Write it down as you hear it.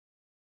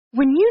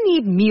When you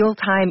need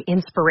mealtime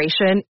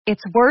inspiration,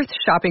 it's worth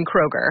shopping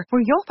Kroger, where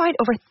you'll find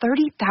over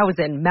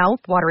 30,000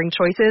 mouth-watering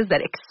choices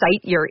that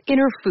excite your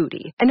inner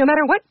foodie. And no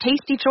matter what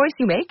tasty choice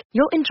you make,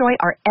 you'll enjoy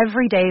our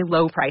everyday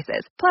low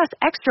prices, plus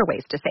extra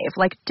ways to save,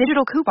 like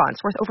digital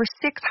coupons worth over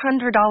 $600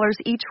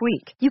 each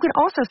week. You can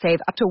also save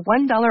up to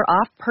 $1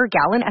 off per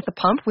gallon at the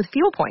pump with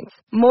fuel points.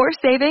 More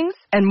savings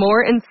and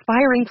more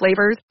inspiring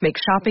flavors make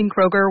shopping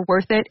Kroger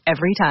worth it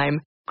every time.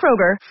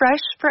 Kroger,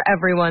 fresh for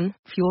everyone.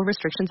 Fuel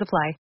restrictions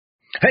apply.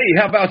 Hey,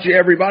 how about you,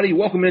 everybody?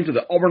 Welcome into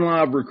the Auburn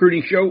Live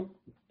Recruiting Show.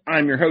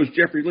 I'm your host,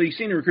 Jeffrey Lee,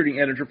 Senior Recruiting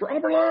Editor for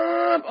Auburn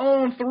Live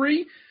on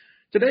 3.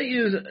 Today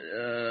is,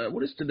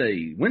 what is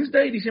today?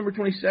 Wednesday, December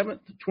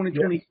 27th,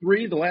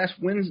 2023, the last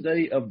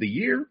Wednesday of the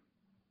year.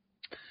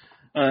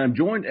 I'm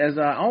joined, as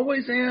I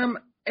always am,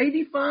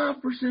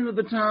 85% of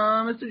the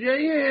time, Mr.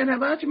 J-Head. How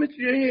about you, Mr.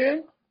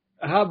 J-Head?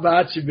 How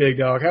about you, big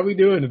dog? How we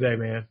doing today,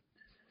 man?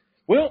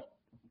 Well,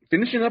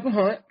 finishing up a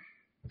hunt.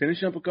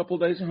 Finishing up a couple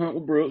of days of hunt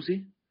with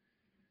Brooksy.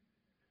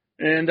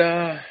 And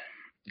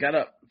got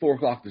up 4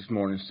 o'clock this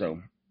morning, so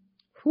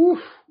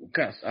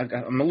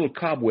I'm a little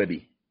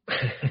cobwebby.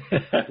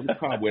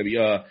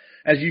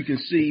 As you can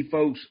see,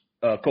 folks,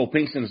 Cole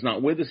Pinkston is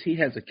not with us. He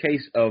has a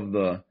case of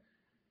the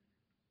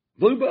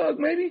flu bug,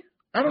 maybe?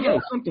 I don't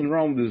know. Something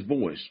wrong with his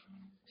voice.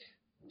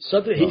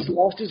 He's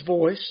lost his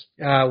voice.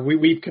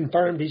 We've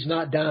confirmed he's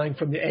not dying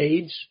from the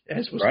AIDS,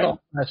 as was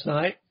thought last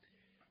night.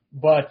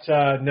 But,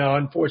 no,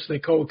 unfortunately,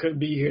 Cole couldn't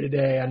be here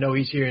today. I know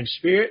he's here in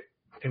spirit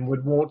and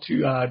would want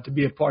to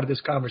be a part of this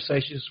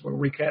conversation. So we'll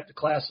recap the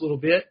class a little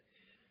bit.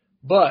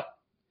 But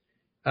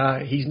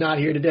he's not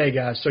here today,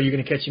 guys, so you're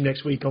going to catch him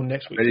next week on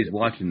Next Week. I bet he's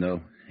watching,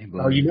 though. Hey,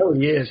 you know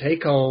he is. Hey,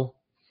 Cole.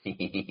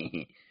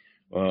 Hey,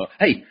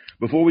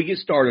 before we get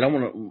started,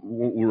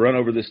 we'll run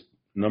over this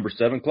number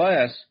 7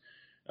 class.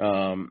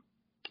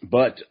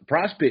 But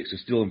Prize Picks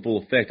is still in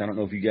full effect. I don't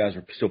know if you guys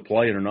are still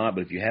playing or not,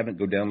 but if you haven't,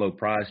 go download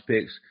Prize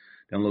Picks.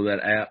 Download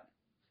that app.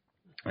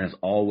 As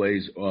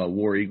always,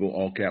 War Eagle,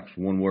 all caps,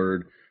 one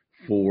word,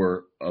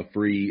 for a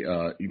free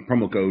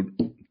promo code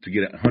to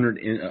get a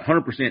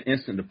 100%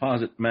 instant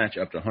deposit match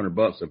up to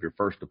 $100 of your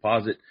first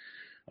deposit.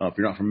 If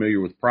you're not familiar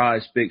with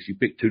Prize Picks, you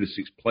pick 2 to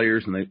 6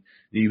 players, and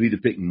you either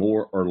pick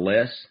more or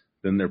less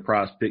than their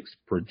Prize Picks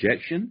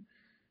projection.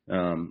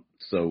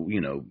 So,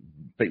 you know,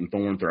 Peyton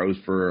Thorne throws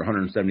for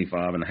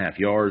 175.5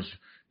 yards.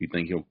 You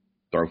think he'll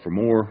throw for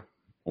more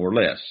or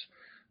less.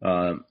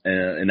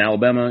 In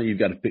Alabama, you've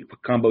got to pick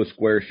combo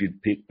squares.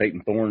 You'd pick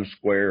Peyton Thorne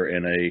square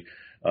and a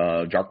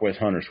Jarquez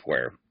Hunter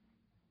square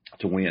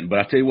to win. But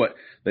I tell you what,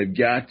 they've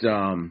got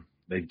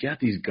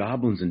these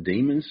goblins and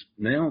demons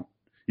now.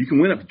 You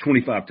can win up to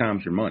 25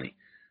 times your money,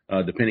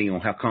 depending on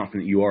how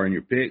confident you are in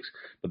your picks.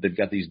 But they've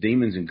got these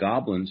demons and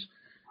goblins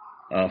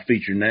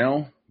feature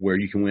now where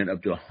you can win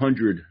up to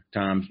 100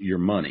 times your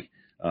money.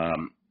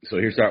 So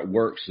here's how it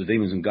works. The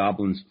demons and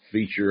goblins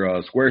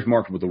feature squares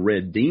marked with a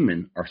red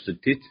demon are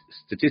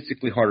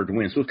statistically harder to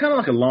win. So it's kind of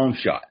like a long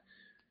shot,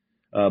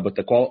 but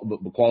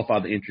qualify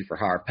the entry for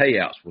higher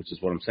payouts, which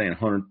is what I'm saying,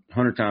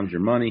 100 times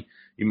your money.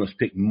 You must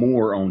pick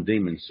more on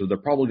demons. So they're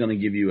probably going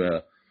to give you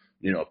a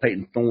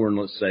Peyton Thorne,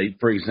 let's say,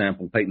 for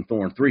example, Peyton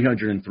Thorne,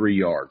 303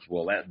 yards.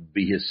 Well, that would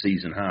be his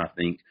season high, I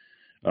think.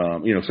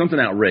 Something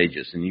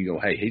outrageous. And you go,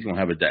 hey, he's going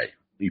to have a day.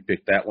 You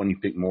pick that one, you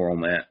pick more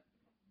on that.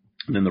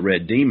 And then the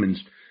red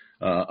demons,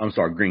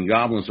 green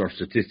goblins are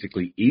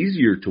statistically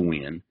easier to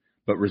win,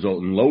 but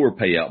result in lower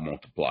payout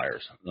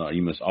multipliers.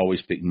 You must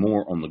always pick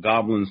more on the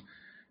goblins,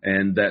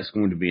 and that's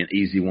going to be an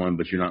easy one,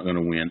 but you're not going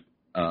to win.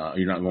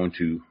 You're not going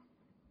to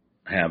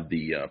have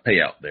the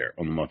payout there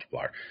on the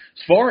multiplier.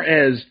 As far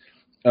as,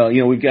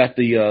 we've got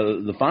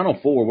the Final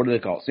Four, what do they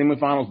call it?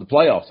 Semifinals, the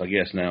playoffs, I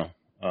guess now,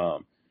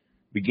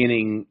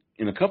 beginning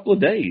in a couple of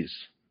days.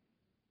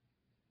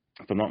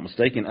 If I'm not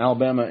mistaken,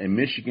 Alabama and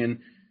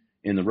Michigan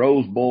in the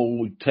Rose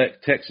Bowl,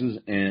 Texas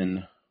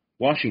and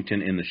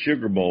Washington in the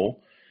Sugar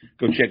Bowl.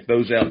 Go check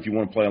those out if you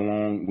want to play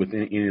along with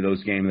any of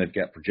those games. They've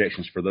got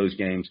projections for those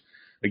games.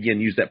 Again,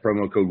 use that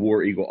promo code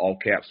War Eagle, all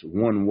caps,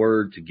 one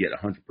word, to get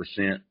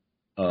 100%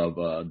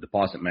 of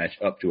deposit match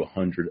up to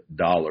 $100.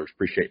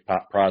 Appreciate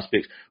Prize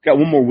Picks. Got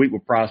one more week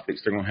with Prize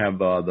Picks. They're going to have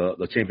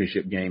the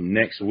championship game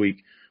next week.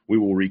 We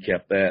will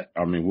recap that.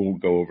 We'll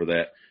go over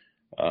that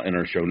in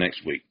our show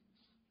next week.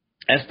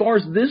 As far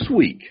as this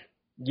week,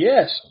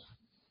 yes.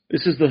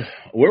 This is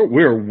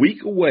we're a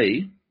week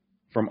away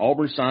from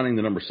Auburn signing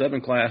the number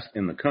 7 class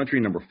in the country,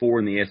 number 4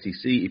 in the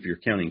SEC, if you're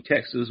counting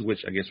Texas,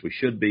 which I guess we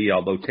should be,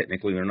 although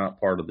technically they're not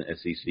part of the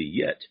SEC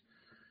yet.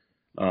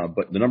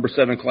 But the number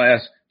 7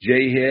 class,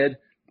 J-Head,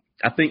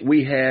 I think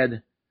we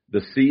had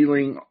the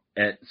ceiling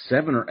at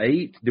 7 or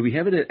 8. Did we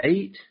have it at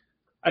 8?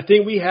 I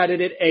think we had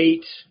it at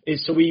 8.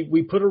 So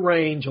we put a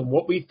range on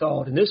what we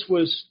thought, and this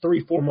was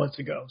 3-4 months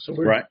ago. So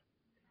right.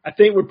 I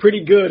think we're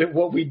pretty good at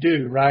what we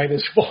do, right,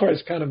 as far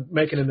as kind of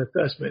making an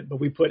assessment. But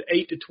we put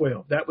 8 to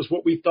 12. That was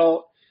what we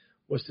thought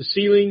was the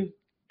ceiling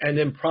and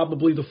then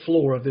probably the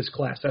floor of this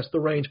class. That's the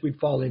range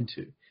we'd fall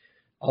into.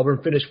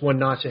 Auburn finished one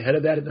notch ahead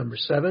of that at number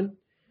 7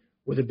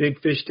 with a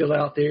big fish still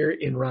out there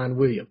in Ryan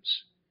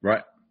Williams.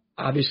 Right.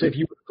 Obviously, if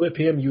you clip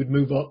him, you would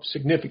move up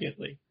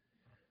significantly.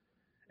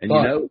 And,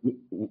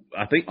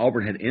 I think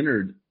Auburn had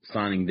entered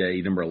signing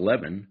day number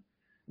 11.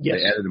 Yes.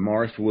 They added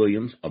Amaris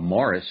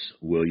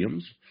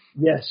Williams.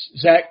 Yes.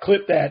 Zach,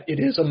 clip that. It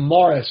is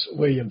Amaris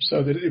Williams.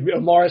 So that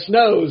Amaris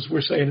knows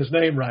we're saying his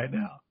name right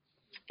now.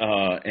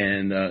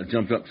 And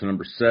jumped up to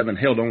number 7,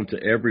 held on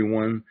to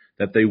everyone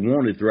that they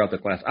wanted throughout the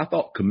class. I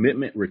thought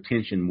commitment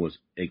retention was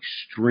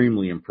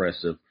extremely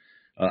impressive.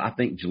 I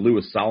think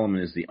Jalewis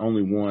Solomon is the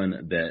only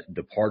one that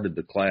departed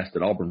the class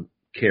that Auburn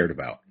cared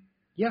about.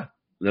 Yeah.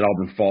 That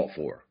Auburn fought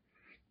for.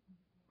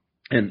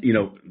 And,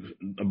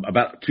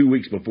 about 2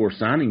 weeks before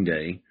signing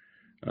day,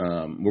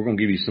 we're going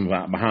to give you some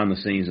behind the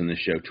scenes in this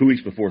show. 2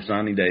 weeks before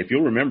signing day, if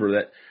you'll remember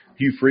that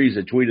Hugh Freeze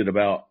had tweeted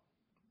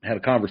had a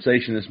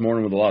conversation this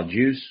morning with a lot of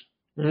juice.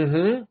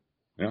 Mm-hmm.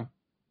 Yeah.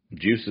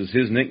 Juice is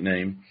his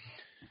nickname.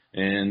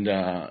 And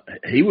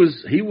he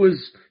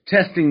was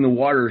testing the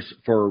waters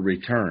for a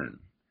return.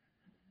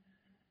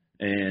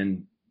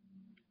 And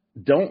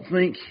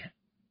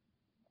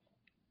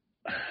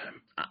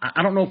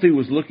I don't know if he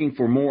was looking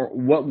for more.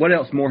 What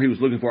else more he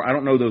was looking for? I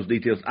don't know those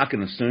details. I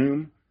can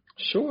assume.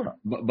 Sure.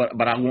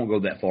 But I won't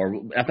go that far.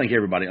 I think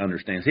everybody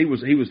understands. He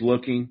was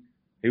looking.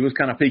 He was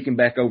kind of peeking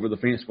back over the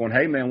fence going,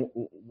 hey, man,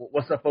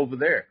 what's up over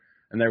there?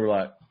 And they were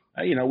like,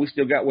 hey, we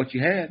still got what you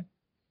had.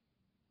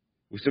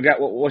 We still got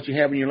what you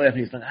have in your left.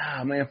 And he's like,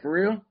 man, for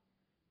real?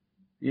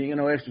 You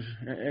know, extra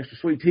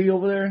sweet tea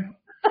over there?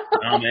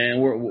 Oh,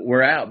 man,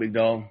 we're out, big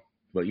dog.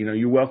 But,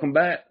 you're welcome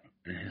back.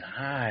 And he's like,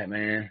 all right,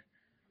 man.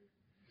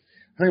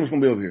 I think it's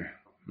going to be over here.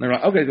 And they're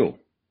like, okay, cool.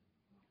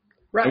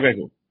 Right. Okay,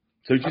 cool.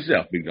 Suit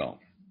yourself, big dog.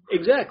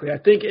 Exactly. I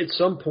think at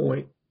some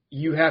point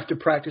you have to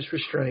practice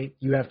restraint.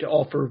 You have to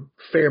offer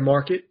fair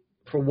market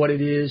for what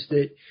it is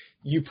that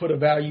you put a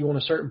value on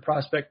a certain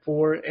prospect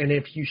for. And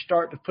if you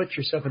start to put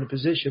yourself in a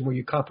position where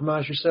you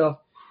compromise yourself,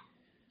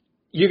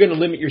 you're going to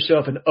limit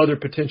yourself in other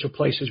potential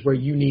places where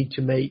you need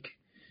to make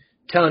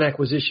talent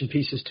acquisition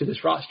pieces to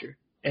this roster.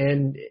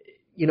 And,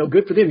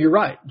 good for them. You're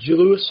right.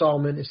 Jalewis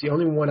Solomon is the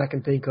only one I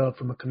can think of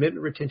from a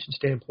commitment retention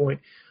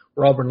standpoint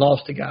where Auburn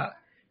lost a guy.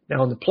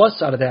 Now, on the plus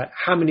side of that,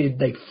 how many did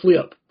they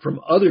flip from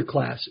other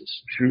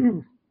classes?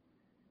 True.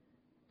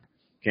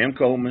 Cam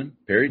Coleman,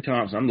 Perry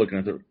Thompson. I'm looking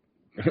at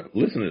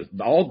listen to this.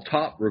 All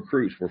top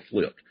recruits were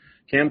flipped.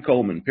 Cam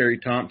Coleman, Perry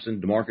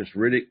Thompson, DeMarcus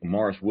Riddick,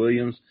 Amaris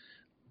Williams,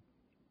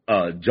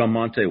 John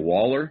Monte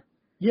Waller.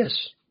 Yes.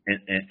 And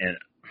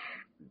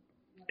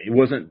it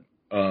wasn't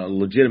a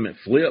legitimate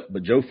flip,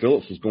 but Joe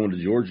Phillips was going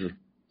to Georgia.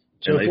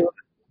 Joe and they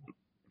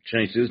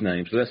changed his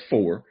name, so that's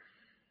 4.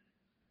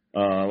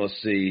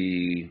 Let's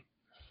see.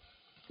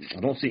 I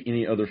don't see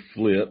any other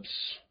flips.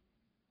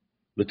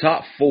 The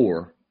top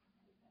 4.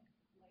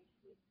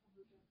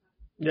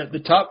 Yeah, the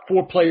top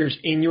 4 players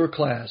in your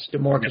class: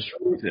 DeMarcus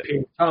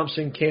Perry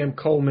Thompson, Cam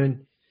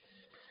Coleman,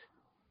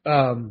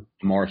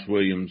 Amaris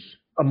Williams.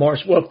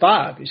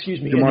 5, excuse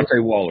me.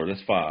 DeMonte Waller,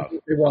 that's 5.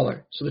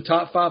 Waller. So the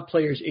top 5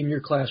 players in your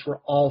class were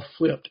all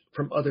flipped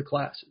from other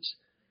classes.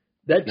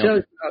 That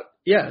tells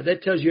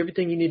that tells you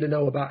everything you need to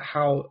know about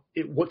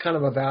what kind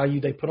of a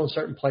value they put on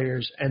certain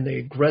players and the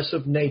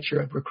aggressive nature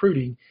of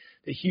recruiting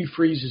that Hugh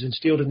Freeze has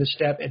instilled in this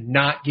staff and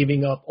not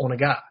giving up on a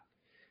guy.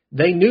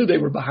 They knew they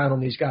were behind on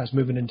these guys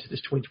moving into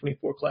this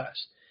 2024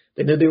 class.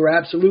 They knew they were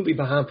absolutely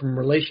behind from a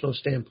relational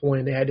standpoint,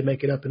 and they had to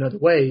make it up in other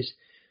ways.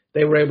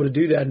 They were able to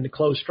do that and to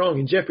close strong.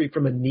 And Jeffrey,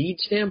 from a need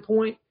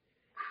standpoint,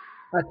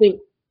 I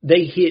think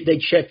they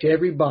checked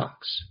every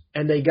box,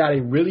 and they got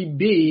a really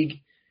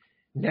big,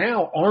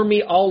 now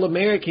Army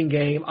All-American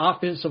game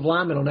offensive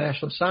lineman on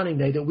National Signing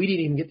Day that we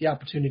didn't even get the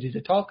opportunity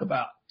to talk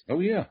about. Oh,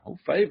 yeah. Oh,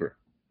 favor.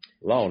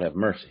 Lord have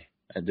mercy.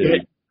 That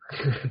dude.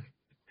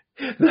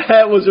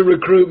 That was a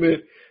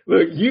recruitment.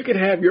 Look, you could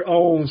have your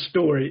own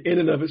story in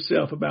and of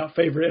itself about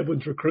Favor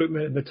Edwards'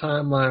 recruitment and the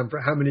timeline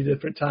for how many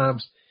different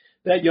times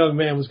that young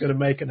man was going to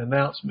make an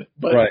announcement.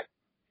 But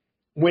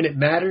when it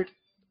mattered,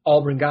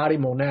 Auburn got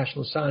him on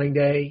National Signing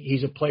Day.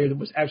 He's a player that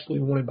was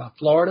absolutely wanted by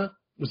Florida,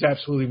 was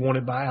absolutely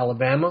wanted by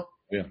Alabama.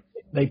 Yeah.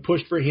 They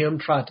pushed for him,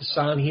 tried to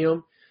sign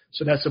him.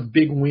 So that's a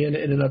big win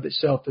in and of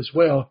itself as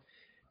well.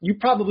 You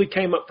probably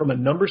came up from a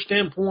number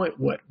standpoint,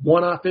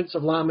 one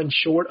offensive lineman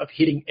short of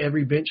hitting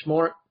every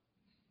benchmark?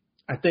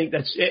 I think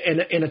that's –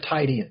 and a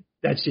tight end.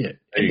 That's it.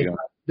 There you go.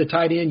 The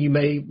tight end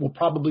will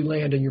probably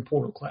land in your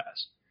portal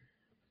class.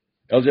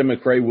 LJ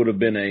McCray would have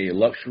been a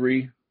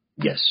luxury.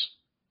 Yes.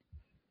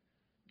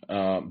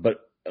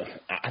 But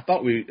I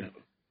thought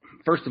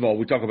first of all,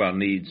 we talk about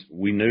needs.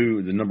 We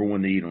knew the number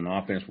one need on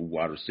offense was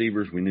wide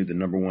receivers. We knew the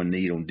number one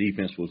need on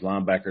defense was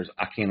linebackers.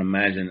 I can't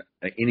imagine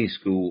any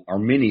school or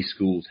many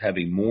schools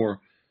having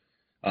more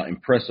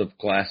impressive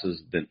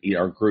classes than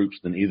our groups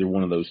than either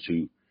one of those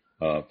two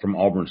from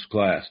Auburn's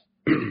class.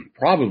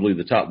 Probably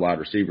the top wide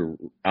receiver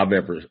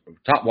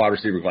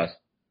class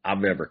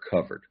I've ever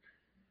covered.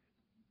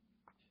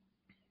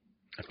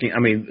 The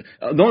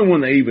only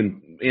one that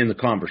even in the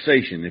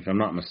conversation, if I'm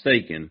not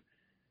mistaken,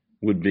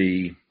 would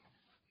be,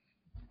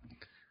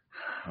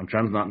 I'm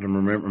trying not to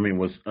remember,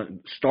 was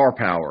Star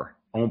Power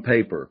on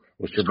paper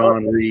was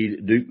Trevon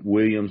Reed, Duke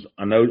Williams.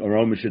 I know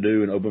Aroma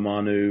Shadu and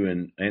Obamanu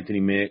and Anthony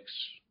Mix.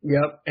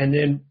 Yep. And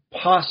then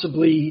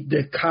possibly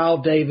the Kyle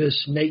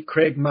Davis, Nate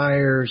Craig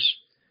Myers.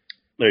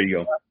 There you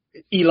go.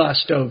 Eli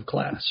Stove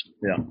class.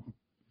 Yeah.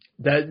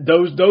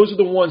 Those are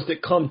the ones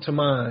that come to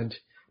mind.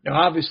 Now,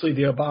 obviously,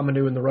 the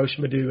Obamanu and the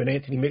Roshmadu and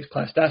Anthony Mix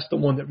class, that's the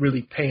one that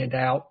really panned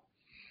out.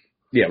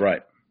 Yeah,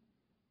 right.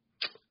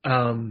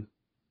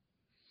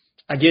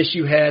 I guess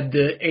you had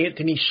the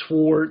Anthony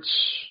Schwartz,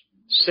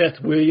 Seth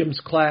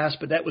Williams class,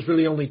 but that was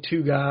really only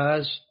two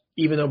guys,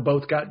 even though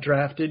both got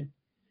drafted.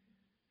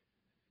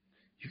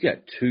 You got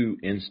two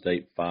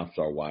in-state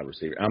five-star wide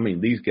receivers. I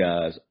mean, these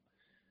guys,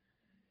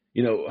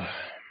 you know,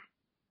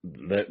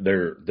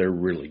 they're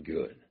really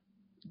good.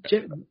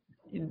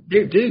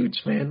 They're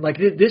dudes, man. Like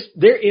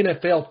they're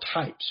NFL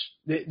types.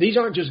 These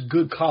aren't just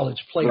good college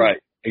players. Right,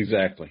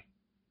 exactly.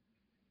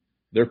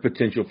 They're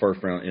potential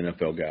first-round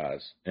NFL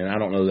guys, and I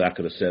don't know that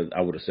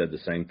I would have said the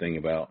same thing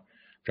about. I'm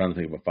trying to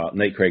think about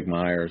Nate Craig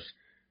Myers.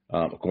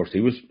 Of course,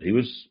 he was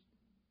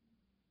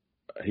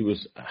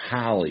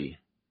highly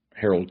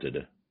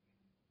heralded,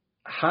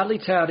 highly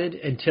touted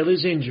until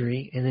his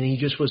injury, and then he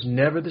just was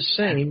never the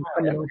same.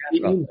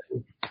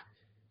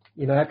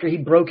 You know, after he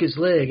broke his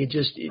leg,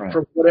 right.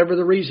 For whatever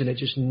the reason, it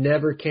just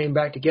never came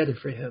back together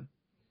for him.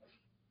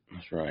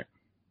 That's right.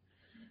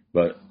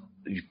 But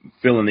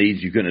filling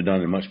needs, you couldn't have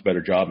done a much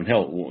better job. And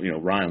hell, you know,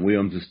 Ryan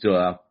Williams is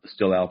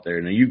still out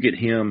there. Now you get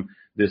him.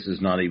 This is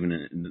not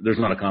even. There's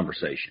not a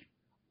conversation.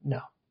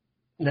 No.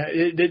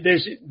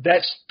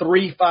 That's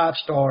 3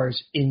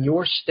 5-stars in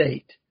your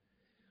state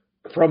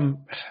from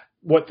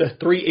what the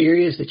 3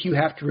 areas that you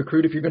have to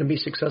recruit if you're going to be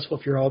successful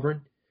if you're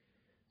Auburn.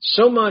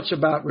 So much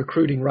about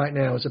recruiting right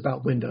now is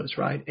about windows,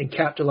 right? And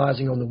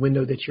capitalizing on the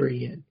window that you're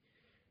in.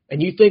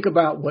 And you think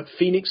about what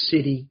Phoenix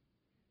City,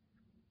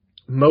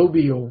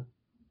 Mobile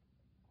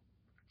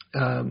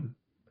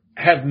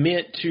have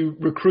meant to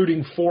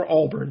recruiting for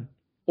Auburn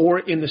or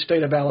in the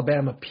state of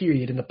Alabama,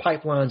 period, and the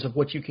pipelines of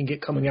what you can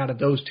get coming out of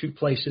those two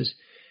places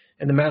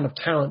and the amount of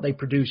talent they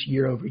produce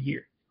year over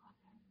year.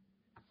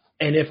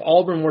 And if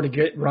Auburn were to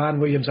get Ryan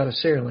Williams out of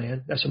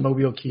Saraland, that's a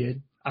Mobile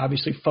kid.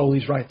 Obviously,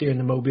 Foley's right there in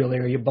the Mobile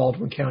area,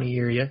 Baldwin County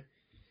area,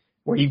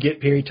 where you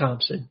get Perry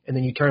Thompson, and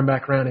then you turn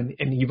back around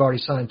and you've already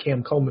signed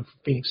Cam Coleman from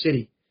Phoenix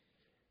City.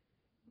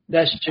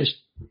 That's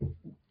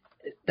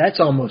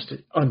almost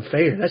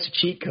unfair. That's a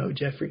cheat code,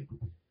 Jeffrey.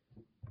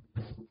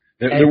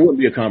 There wouldn't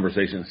be a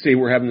conversation. See,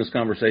 we're having this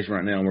conversation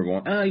right now, and we're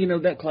going, you know,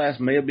 that class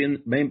may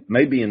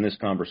be in this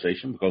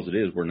conversation because it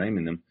is. We're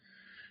naming them.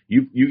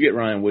 You get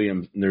Ryan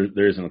Williams, and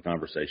there isn't a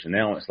conversation.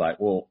 Now it's like,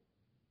 well,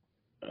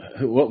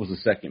 what was the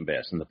second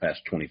best in the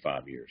past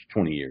 25 years,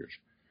 20 years?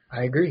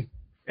 I agree.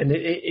 And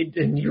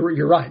and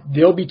you're right.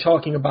 They'll be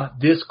talking about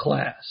this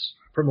class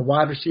from a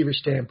wide receiver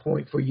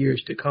standpoint for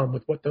years to come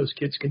with what those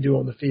kids can do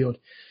on the field.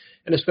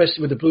 And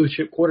especially with a blue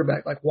chip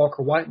quarterback like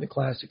Walker White in the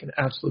class that can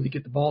absolutely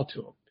get the ball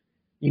to them.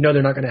 You know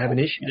they're not going to have an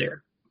issue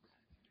there.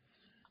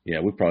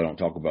 Yeah, we probably don't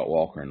talk about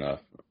Walker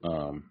enough.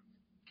 I'm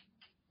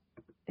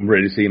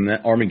ready to see him in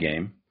that Army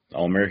game, the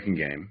All-American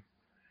game.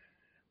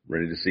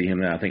 Ready to see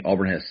him now. I think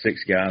Auburn has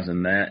 6 guys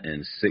in that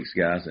and 6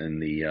 guys in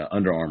the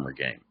Under Armour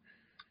game.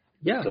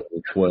 Yeah. So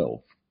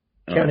 12.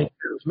 Counting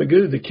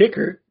Magoo, the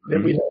kicker,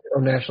 that we had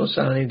on National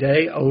Signing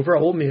Day over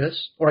Ole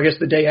Miss, or I guess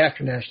the day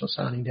after National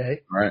Signing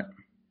Day. Right.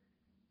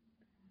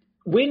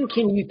 When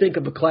can you think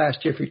of a class,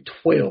 Jeffrey,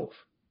 12?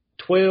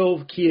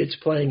 12 kids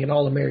playing in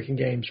All-American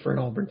games for an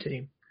Auburn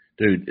team.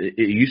 Dude, it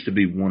used to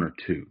be 1 or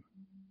 2.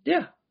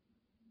 Yeah.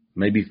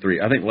 Maybe 3.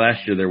 I think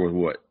last year there was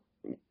what?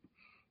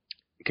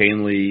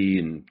 Canley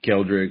and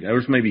Keldrick. There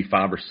was maybe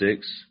 5 or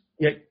 6.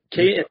 Yeah,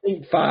 I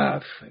think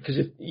 5, because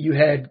you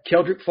had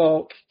Keldrick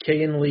Falk,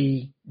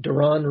 Canley,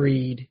 Deron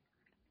Reed.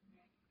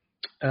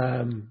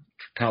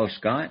 Tyler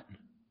Scott,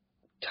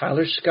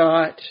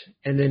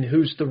 and then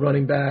who's the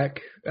running back?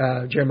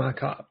 Jeremiah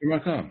Cobb.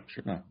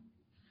 Sure not.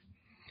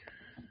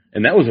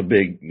 And that was a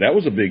big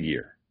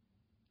year.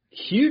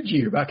 Huge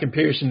year by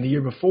comparison to the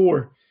year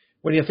before,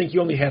 when I think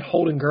you only had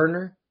Holden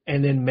Gardner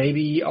and then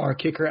maybe our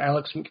kicker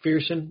Alex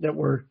McPherson that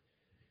were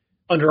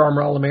Under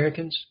Armour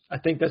All-Americans. I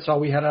think that's all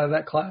we had out of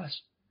that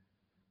class.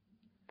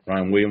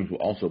 Ryan Williams will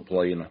also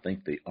play in, I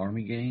think, the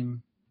Army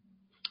game.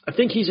 I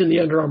think he's in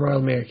the Under Armour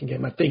All-American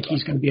game. I think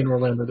he's going to be in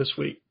Orlando this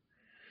week.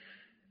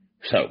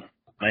 So,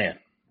 man,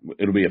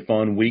 it'll be a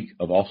fun week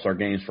of All-Star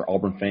games for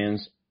Auburn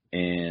fans.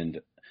 And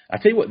I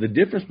tell you what, the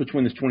difference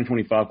between this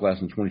 2025 class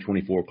and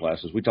 2024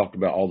 classes, we talked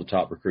about all the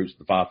top recruits,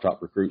 the 5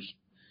 top recruits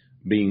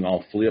being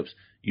all flips.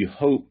 You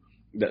hope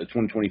that the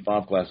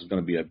 2025 class is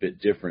going to be a bit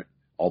different,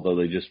 although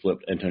they just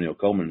flipped Antonio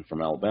Coleman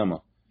from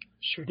Alabama.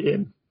 Sure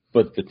did.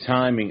 But the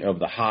timing of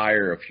the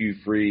hire of Hugh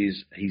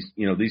Freeze,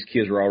 these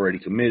kids are already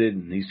committed,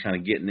 and he's kind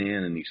of getting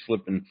in and he's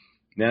flipping.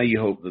 Now you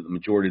hope that the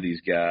majority of these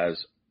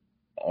guys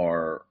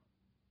are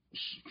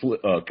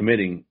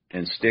committing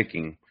and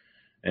sticking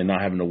and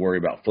not having to worry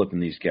about flipping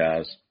these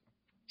guys.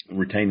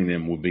 Retaining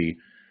them would be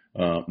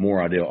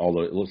more ideal,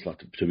 although it looks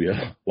like to be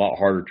a lot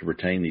harder to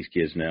retain these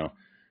kids now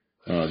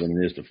than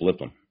it is to flip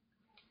them.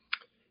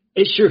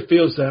 It sure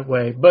feels that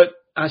way, but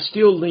I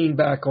still lean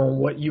back on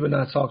what you and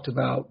I talked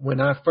about when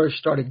I first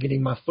started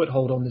getting my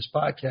foothold on this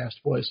podcast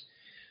was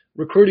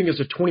recruiting is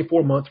a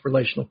 24-month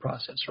relational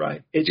process,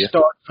 right? It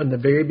starts from the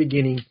very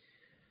beginning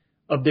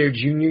of their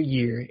junior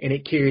year, and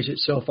it carries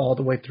itself all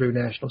the way through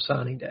National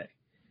Signing Day.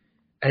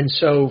 And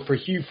so for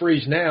Hugh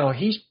Freeze now,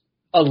 he's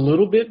a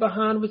little bit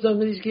behind with some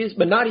of these kids,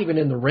 but not even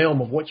in the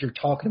realm of what you're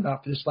talking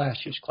about for this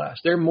last year's class.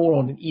 They're more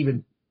on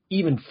an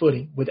even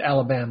footing with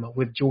Alabama,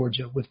 with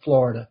Georgia, with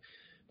Florida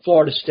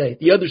State,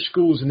 the other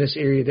schools in this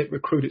area that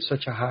recruit at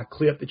such a high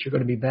clip that you're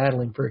going to be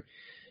battling for,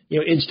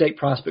 in-state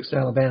prospects in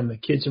Alabama,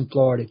 kids in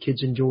Florida,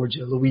 kids in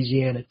Georgia,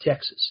 Louisiana,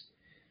 Texas.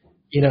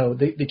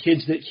 The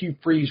kids that Hugh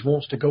Freeze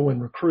wants to go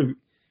and recruit.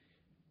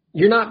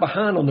 You're not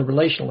behind on the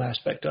relational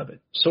aspect of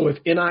it. So if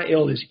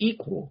NIL is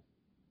equal,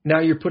 now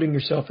you're putting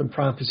yourself in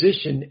prime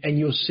position, and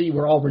you'll see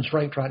where Auburn's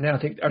ranked right now. I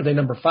think, are they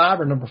number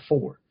 5 or number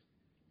 4?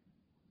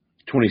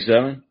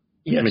 27?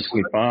 Yes.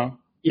 25?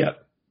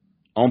 Yep.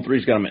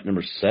 On3's got them at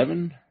number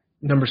 7?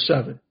 Number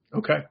 7.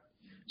 Okay.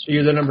 So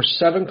you're the number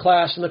 7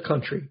 class in the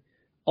country.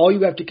 All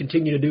you have to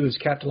continue to do is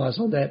capitalize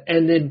on that.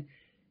 And then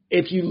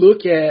if you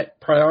look at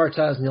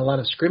prioritizing the line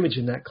of scrimmage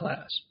in that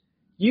class,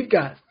 you've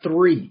got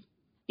 3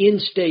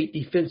 in-state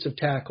defensive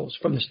tackles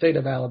from the state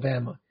of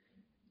Alabama,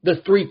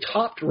 the 3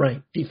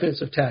 top-ranked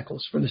defensive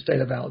tackles from the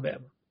state of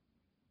Alabama.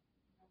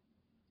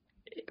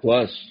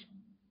 Plus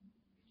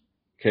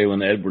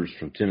Kalen Edwards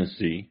from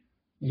Tennessee.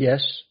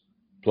 Yes.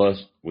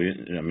 Plus,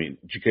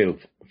 Jacob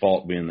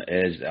Falk being the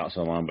edge, the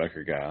outside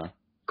linebacker guy.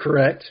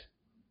 Correct.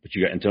 But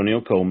you got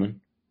Antonio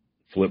Coleman,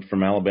 flipped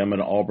from Alabama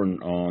to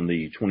Auburn on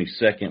the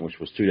 22nd, which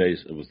was 2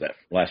 days. It was that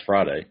last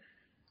Friday,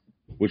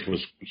 which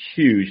was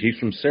huge. He's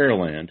from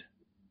Saraland.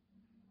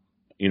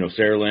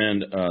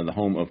 Saraland, the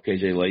home of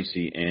KJ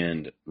Lacey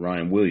and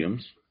Ryan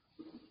Williams.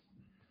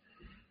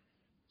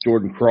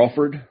 Jordan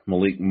Crawford,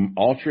 Malik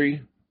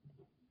Autry.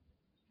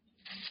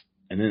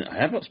 And then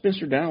how about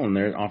Spencer Dowling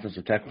there,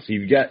 offensive tackle? So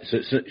you've got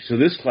so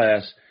this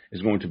class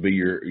is going to be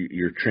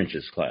your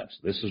trenches class.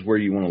 This is where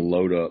you want to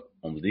load up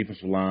on the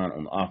defensive line,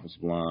 on the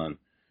offensive line,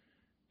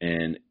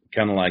 and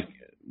kind of like,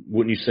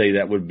 wouldn't you say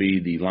that would be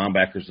the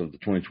linebackers of the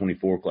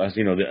 2024 class?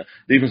 The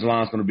defensive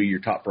line is going to be your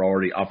top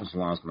priority. Offensive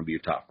line is going to be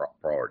your top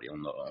priority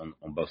on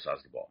both sides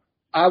of the ball.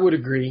 I would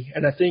agree,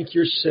 and I think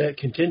you're set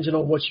contingent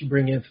on what you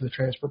bring in for the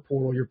transfer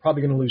portal. You're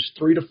probably going to lose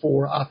 3 to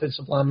 4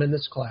 offensive linemen in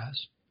this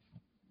class.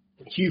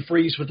 Hugh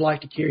Freeze would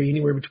like to carry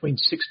anywhere between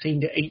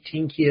 16 to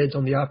 18 kids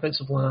on the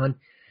offensive line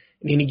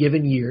in any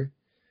given year.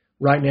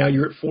 Right now,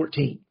 you're at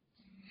 14.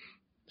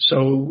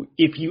 So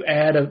if you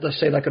add, let's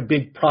say, like a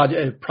big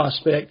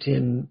prospect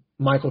in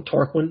Michael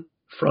Tarquin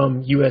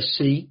from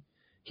USC,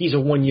 he's a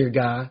 1-year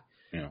guy.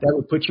 Yeah. That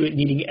would put you at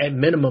needing at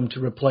minimum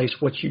to replace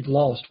what you've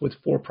lost with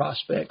 4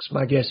 prospects.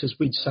 My guess is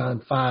we'd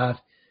sign 5.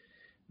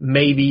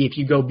 Maybe if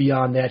you go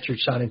beyond that, you're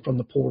signing from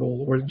the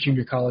portal or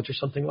junior college or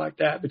something like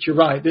that. But you're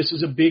right. This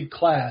is a big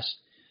class.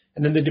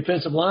 And then the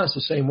defensive line is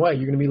the same way.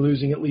 You're going to be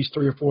losing at least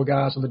 3 or 4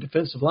 guys on the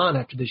defensive line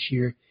after this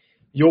year.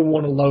 You'll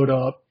want to load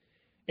up,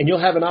 and you'll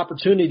have an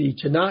opportunity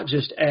to not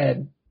just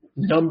add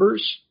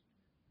numbers,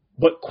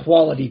 but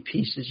quality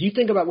pieces. You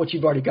think about what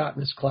you've already got in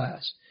this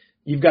class.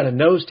 You've got a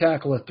nose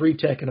tackle, a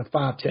 3-tech, and a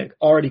 5-tech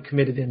already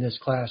committed in this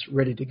class,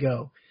 ready to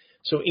go.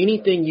 So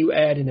anything you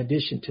add in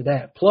addition to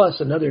that, plus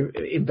another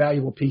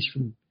invaluable piece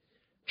from, I'm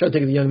trying to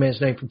think of the young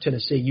man's name from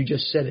Tennessee. You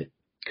just said it.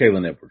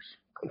 Kalen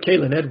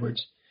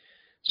Edwards.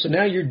 So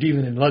now you're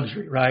dealing in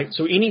luxury, right?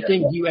 So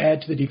anything you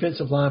add to the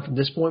defensive line from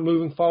this point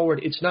moving forward,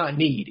 it's not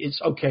need.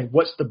 It's, okay,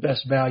 what's the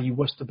best value?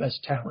 What's the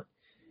best talent?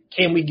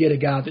 Can we get a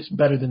guy that's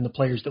better than the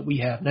players that we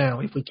have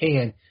now? If we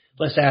can,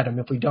 let's add him.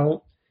 If we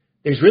don't,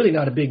 there's really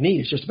not a big need.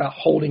 It's just about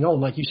holding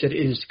on. Like you said, it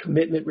is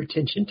commitment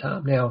retention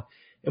time now.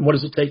 And what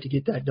does it take to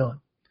get that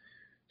done?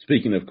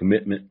 Speaking of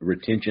commitment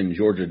retention,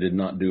 Georgia did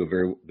not do a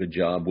very good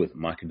job with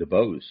Micah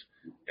DeBose.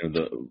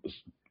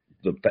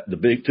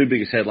 The two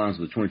biggest headlines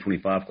of the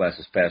 2025 class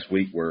this past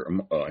week were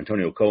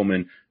Antonio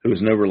Coleman, who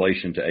is no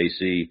relation to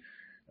AC,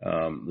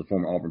 the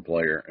former Auburn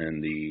player,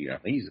 and I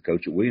think he's the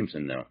coach at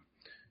Williamson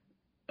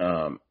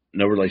now.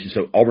 No relation.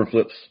 So Auburn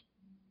flips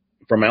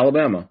from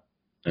Alabama,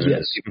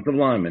 yes, defensive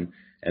lineman,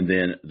 and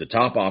then the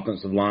top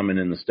offensive lineman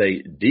in the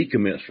state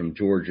decommits from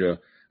Georgia.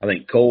 I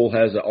think Cole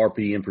has an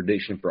RPM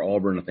prediction for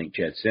Auburn. I think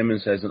Chad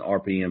Simmons has an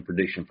RPM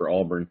prediction for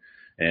Auburn,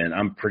 and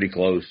I'm pretty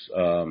close.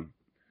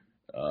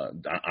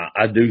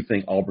 I do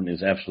think Auburn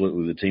is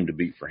absolutely the team to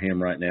beat for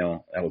him right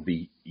now. That would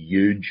be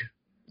huge.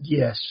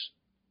 Yes.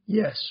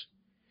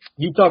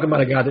 You're talking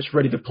about a guy that's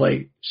ready to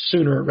play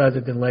sooner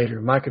rather than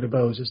later. Micah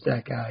DeBose is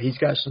that guy. He's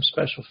got some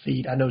special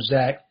feet. I know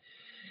Zach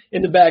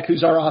in the back,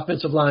 who's our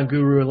offensive line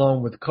guru,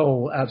 along with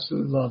Cole,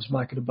 absolutely loves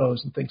Micah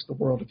DeBose and thinks the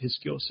world of his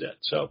skill set.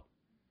 So.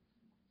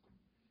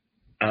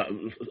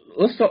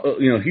 Let's talk.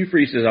 Hugh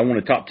Freeze says, I want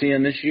a top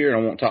 10 this year,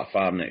 and I want top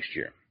 5 next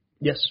year.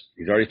 Yes.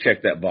 He's already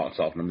checked that box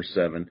off, number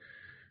 7.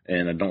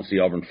 And I don't see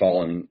Auburn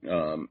falling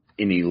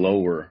any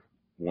lower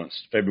once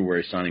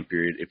February signing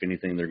period. If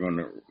anything, they're going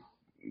to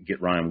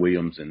get Ryan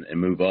Williams and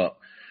move up.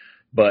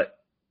 But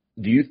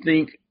do you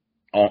think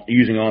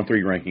using On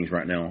Three rankings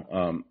right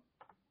now.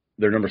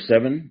 They're number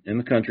 7 in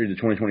the country. The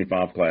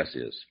 2025 class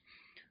is.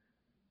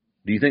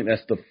 Do you think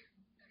that's the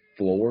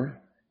floor?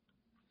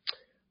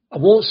 I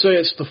won't say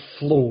it's the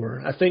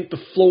floor. I think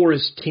the floor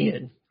is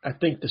 10. I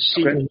think the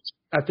ceiling. Okay.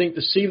 I think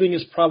the ceiling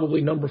is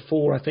probably number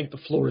 4. I think the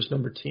floor is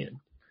number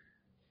 10.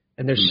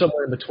 And they're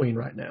somewhere in between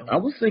right now. I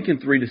was thinking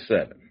 3 to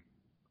 7.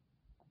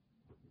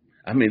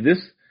 I mean,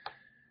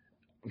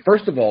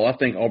 first of all, I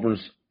think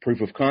Auburn's proof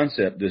of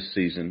concept this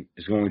season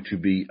is going to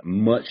be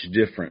much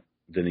different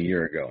than a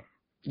year ago.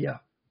 Yeah.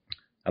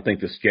 I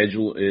think the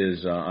schedule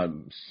is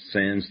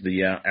sans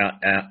the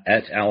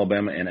at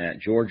Alabama and at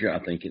Georgia. I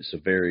think it's a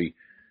very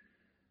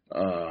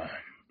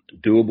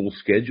doable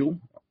schedule.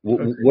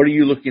 What are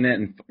you looking at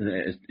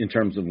in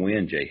terms of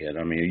win, J-Head?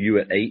 I mean, are you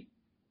at 8?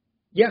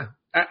 Yeah,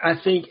 I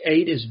think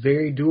 8 is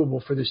very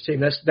doable for this team.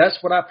 That's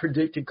what I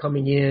predicted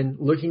coming in.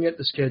 Looking at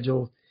the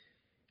schedule,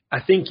 I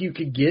think you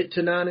could get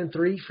to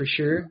 9-3 for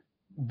sure.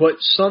 But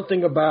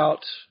something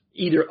about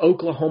either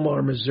Oklahoma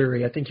or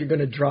Missouri, I think you're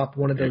going to drop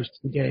one of those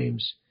 2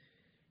 games.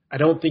 I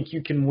don't think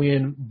you can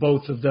win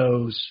both of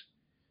those.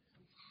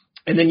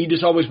 And then you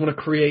just always want to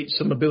create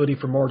some ability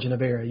for margin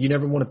of error. You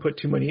never want to put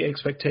too many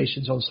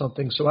expectations on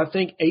something. So I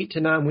think 8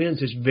 to 9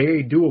 wins is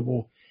very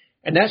doable,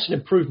 and that's an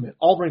improvement.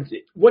 Auburn,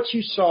 what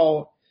you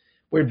saw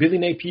where Billy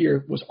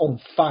Napier was on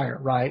fire,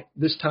 right,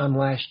 this time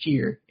last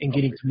year and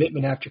getting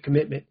commitment after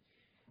commitment.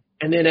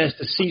 And then as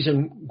the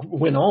season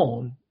went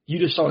on, you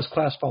just saw his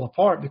class fall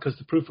apart because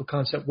the proof of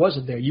concept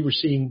wasn't there. You were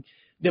seeing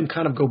them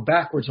kind of go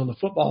backwards on the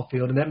football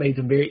field, and that made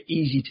them very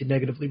easy to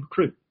negatively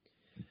recruit.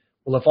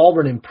 Well, if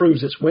Auburn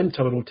improves its win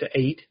total to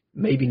 8,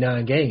 maybe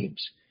 9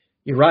 games,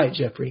 you're right,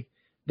 Jeffrey.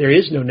 There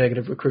is no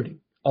negative recruiting.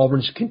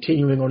 Auburn's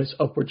continuing on its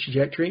upward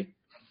trajectory.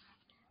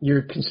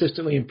 You're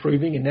consistently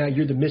improving, and now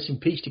you're the missing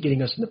piece to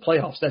getting us in the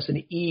playoffs. That's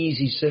an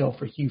easy sell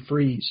for Hugh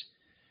Freeze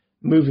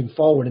moving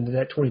forward into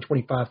that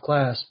 2025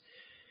 class.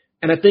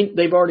 And I think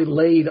they've already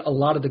laid a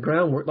lot of the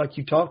groundwork, like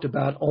you talked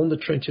about, on the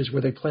trenches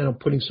where they plan on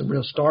putting some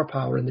real star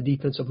power in the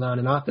defensive line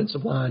and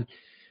offensive line.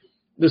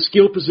 The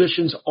skill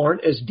positions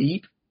aren't as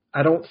deep,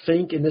 I don't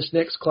think, in this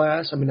next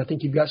class. I mean, I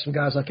think you've got some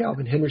guys like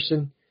Alvin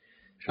Henderson,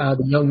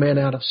 the young man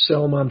out of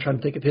Selma. I'm trying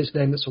to think of his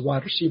name. That's a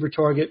wide receiver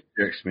target.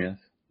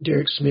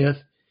 Derek Smith.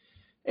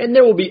 And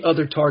there will be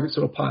other targets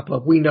that will pop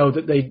up. We know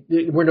that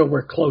we're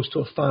nowhere close to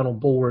a final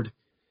board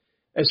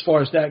as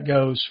far as that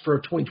goes for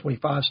a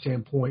 2025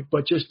 standpoint.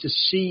 But just to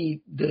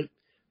see the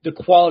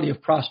quality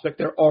of prospect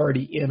they're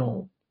already in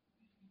on.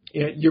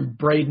 You're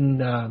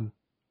Braden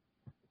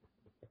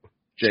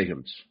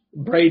Jacobs,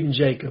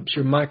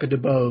 your Micah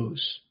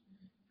DeBose.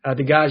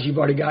 The guys you've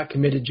already got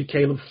committed,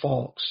 Caleb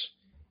Falks.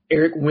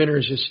 Eric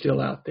Winters is still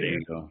out there. There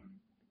you go.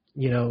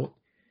 You know,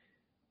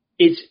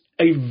 it's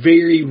a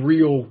very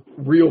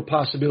real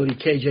possibility.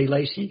 KJ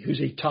Lacey,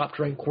 who's a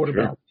top-ranked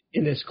quarterback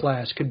in this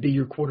class, could be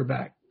your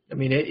quarterback. I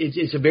mean,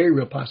 it's a very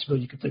real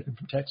possibility you could flip him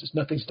from Texas.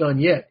 Nothing's done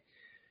yet.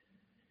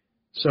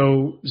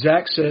 So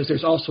Zach says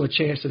there's also a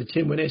chance that a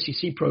 10-win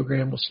SEC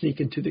program will sneak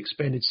into the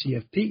expanded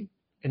CFP.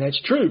 And that's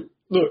true.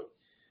 Look,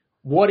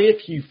 what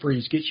if Hugh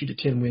Freeze gets you to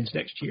 10 wins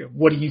next year?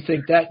 What do you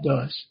think that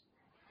does?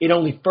 It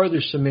only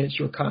further cements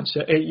your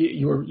concept,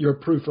 your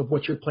proof of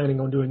what you're planning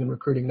on doing in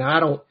recruiting.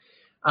 Now,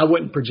 I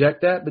wouldn't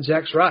project that, but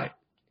Zach's right.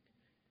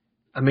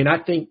 I mean, I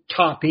think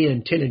top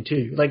end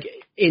 10-2. Like,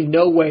 in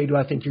no way do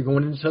I think you're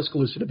going into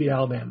Tuscaloosa to beat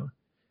Alabama,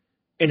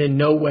 and in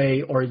no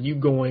way are you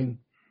going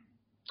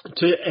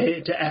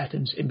to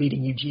Athens and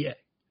beating UGA.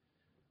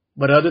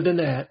 But other than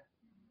that,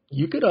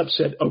 you could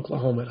upset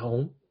Oklahoma at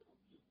home.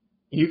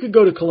 You could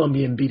go to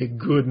Columbia and beat a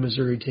good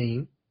Missouri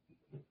team.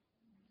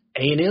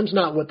 A&M's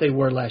not what they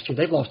were last year.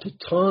 They've lost a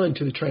ton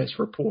to the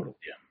transfer portal.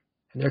 Yeah.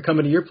 And they're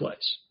coming to your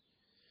place.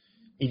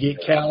 You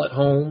get Cal at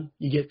home.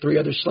 You get 3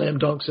 other slam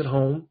dunks at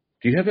home.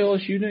 Do you have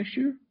LSU next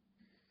year?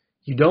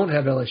 You don't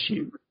have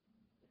LSU.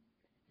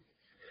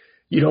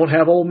 You don't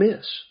have Ole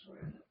Miss.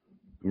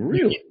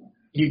 Really?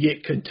 You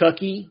get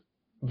Kentucky,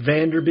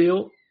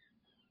 Vanderbilt,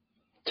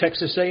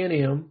 Texas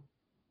A&M,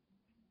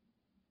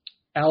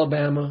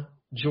 Alabama,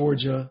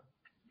 Georgia,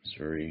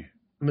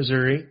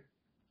 Missouri,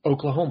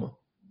 Oklahoma.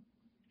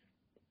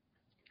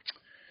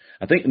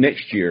 I think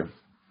next year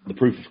the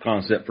proof of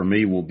concept for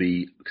me will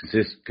be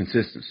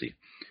consistency.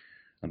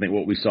 I think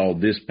what we saw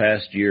this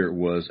past year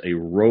was a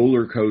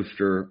roller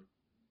coaster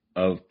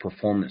of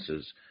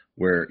performances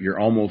where you're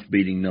almost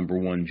beating number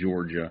 1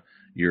 Georgia,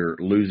 you're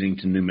losing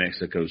to New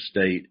Mexico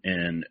State,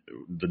 and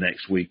the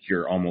next week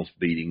you're almost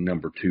beating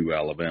number 2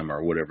 Alabama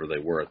or whatever they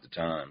were at the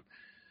time.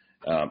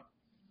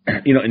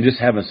 And just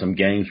having some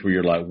games where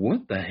you're like,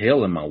 what the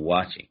hell am I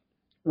watching?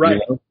 Right.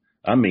 You know?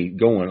 I mean,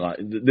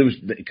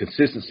 the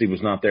consistency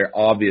was not there.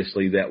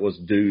 Obviously, that was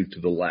due to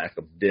the lack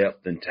of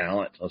depth and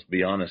talent. Let's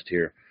be honest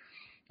here.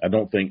 I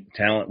don't think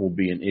talent will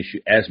be an issue,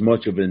 as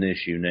much of an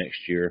issue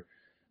next year.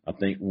 I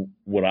think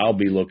what I'll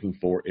be looking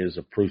for is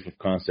a proof of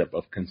concept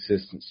of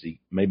consistency,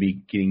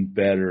 maybe getting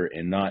better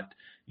and not,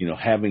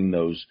 having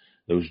those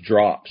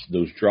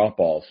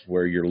drop-offs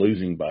where you're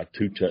losing by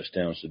 2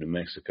 touchdowns to New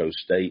Mexico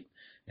State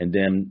and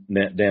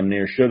damn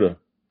near should have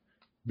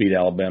beat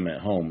Alabama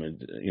at home. And,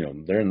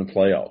 they're in the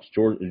playoffs.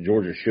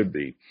 Georgia should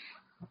be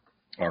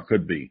or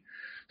could be.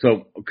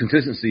 So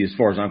consistency, as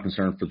far as I'm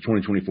concerned, for the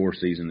 2024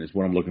 season is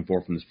what I'm looking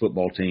for from this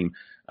football team.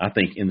 I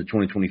think in the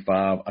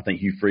 2025, I think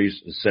Hugh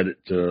Freeze has said it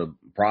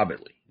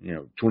privately.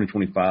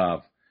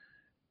 2025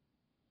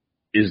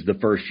 is the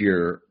first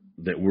year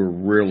that we're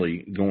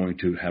really going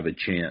to have a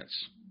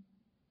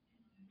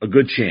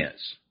good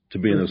chance to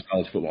be in those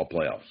college football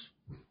playoffs.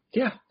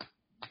 Yeah.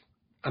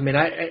 I mean,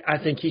 I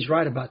think he's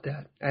right about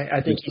that.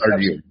 I think he's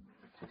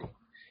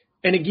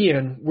and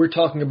again, we're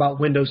talking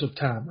about windows of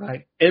time,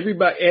 right?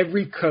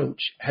 Every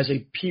coach has a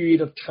period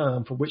of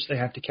time for which they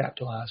have to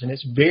capitalize. And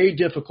it's very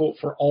difficult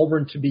for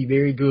Auburn to be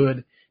very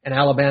good and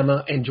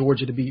Alabama and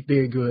Georgia to be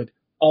very good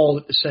all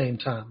at the same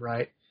time,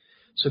 right?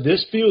 So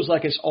this feels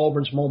like it's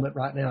Auburn's moment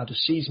right now to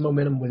seize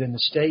momentum within the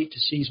state, to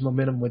seize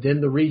momentum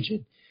within the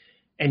region.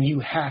 And you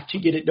have to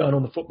get it done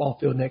on the football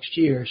field next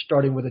year,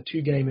 starting with a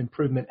 2-game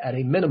improvement at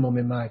a minimum,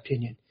 in my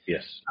opinion.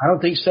 Yes. I don't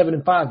think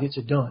 7-5 gets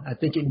it done. I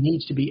think it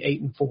needs to be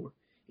 8-4.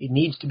 It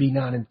needs to be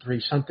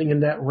 9-3, something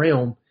in that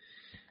realm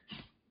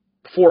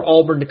for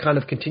Auburn to kind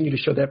of continue to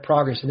show that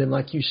progress. And then,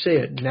 like you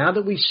said, now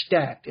that we've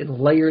stacked and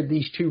layered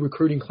these 2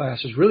 recruiting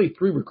classes, really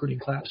 3 recruiting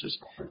classes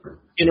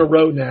in a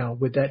row now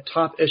with that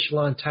top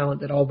echelon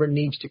talent that Auburn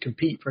needs to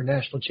compete for a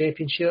national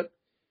championship,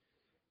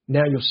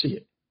 now you'll see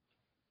it.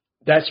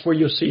 That's where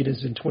you'll see it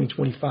is in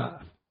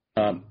 2025.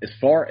 As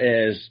far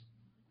as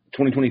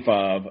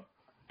 2025,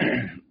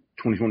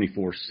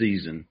 2024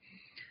 season,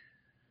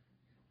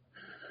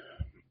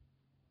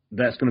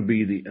 that's going to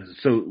be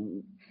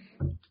so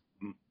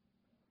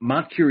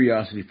my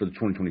curiosity for the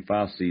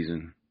 2025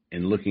 season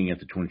and looking at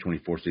the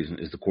 2024 season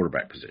is the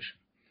quarterback position.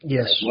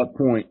 Yes. At what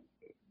point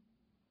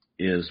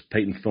is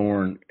Peyton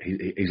Thorne?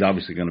 He's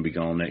obviously going to be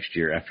gone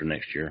after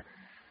next year.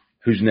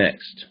 Who's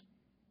next?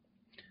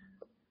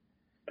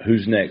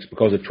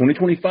 Because if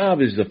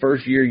 2025 is the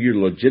first year you're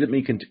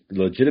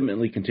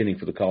legitimately contending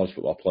for the college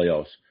football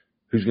playoffs,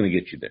 who's going to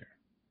get you there?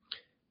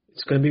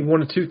 It's going to be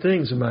one of 2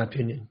 things, in my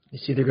opinion.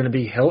 It's either going to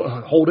be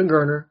Holden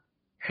Gerner,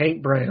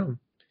 Hank Brown,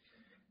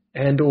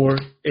 and or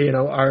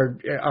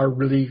our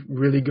really,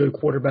 really good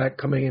quarterback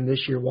coming in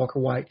this year, Walker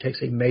White,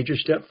 takes a major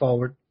step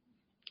forward.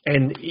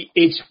 And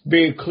it's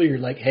very clear,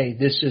 like, hey,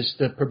 this is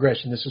the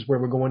progression. This is where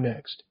we're going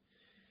next.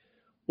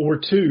 Or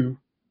 2,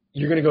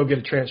 you're going to go get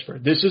a transfer.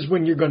 This is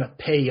when you're going to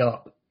pay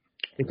up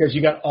because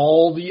you got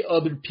all the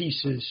other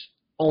pieces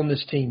on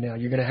this team now.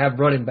 You're going to have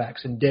running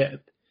backs in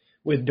depth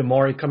with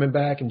Damari coming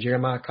back and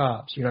Jeremiah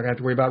Cobbs. You're not going to have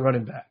to worry about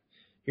running back.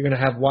 You're going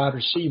to have wide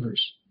receivers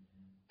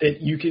that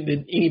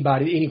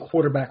any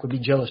quarterback would be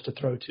jealous to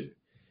throw to.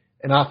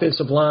 An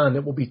offensive line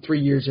that will be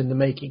 3 years in the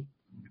making.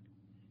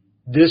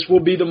 This will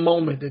be the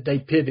moment that they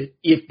pivot.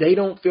 If they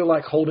don't feel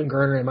like Holden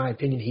Gerner, in my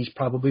opinion, he's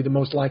probably the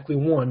most likely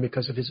one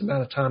because of his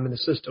amount of time in the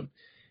system.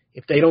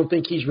 If they don't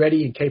think he's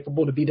ready and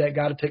capable to be that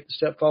guy to take the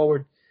step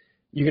forward,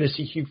 you're going to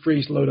see Hugh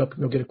Freeze load up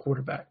and go get a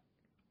quarterback.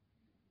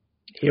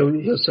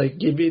 He'll say,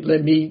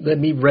 let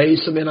me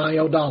raise some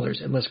NIL dollars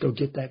and let's go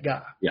get that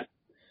guy. Yeah,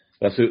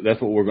 that's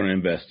what we're going to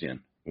invest in.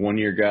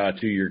 1-year guy,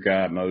 2-year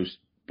guy at most,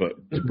 but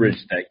to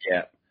bridge that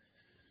gap.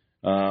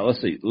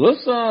 Let's see.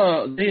 Let's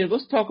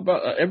talk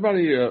about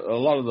everybody. A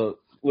lot of the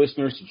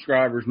listeners,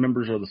 subscribers,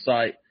 members of the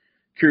site,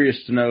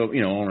 curious to know.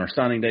 On our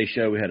signing day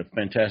show, we had a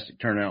fantastic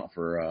turnout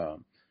for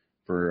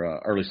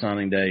early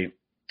signing day,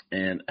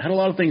 and had a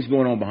lot of things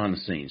going on behind the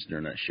scenes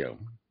during that show.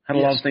 Had a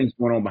lot of things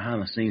going on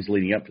behind the scenes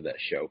leading up to that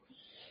show.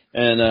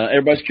 And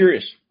everybody's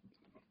curious,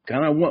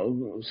 kind of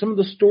what some of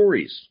the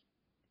stories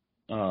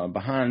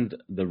behind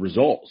the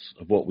results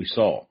of what we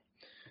saw.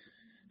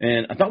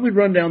 And I thought we'd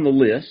run down the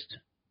list.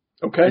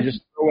 Okay. And just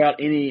throw out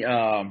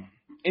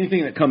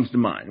anything that comes to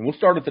mind. And we'll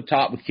start at the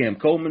top with Cam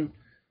Coleman,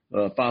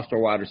 a 5-star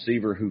wide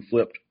receiver who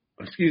flipped.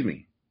 Excuse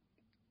me.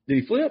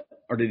 Did he flip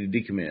or did he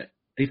decommit?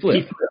 He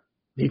flipped.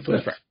 He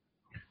flipped. That's right.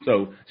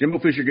 So Jimbo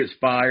Fisher gets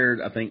fired.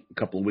 I think a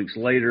couple of weeks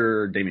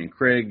later, Damian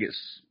Craig gets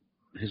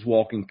his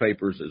walking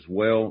papers as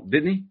well.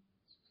 Didn't he?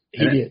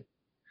 He did.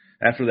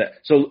 After that.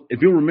 So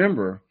if you'll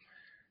remember,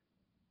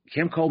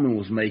 Cam Coleman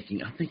was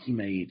making, I think he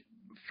made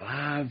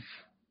five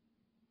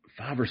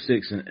or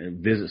six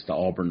visits to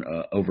Auburn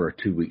over a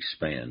 2-week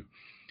span.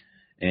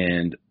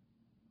 And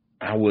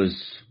I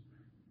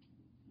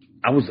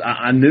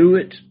knew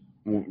it,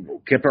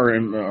 kept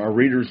our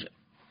readers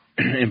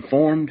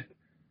informed.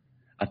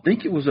 I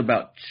think it was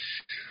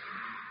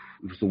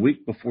the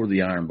week before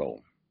the Iron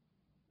Bowl.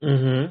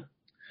 Mm-hmm.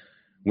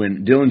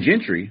 When Dylan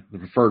Gentry, the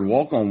preferred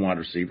walk-on wide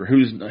receiver,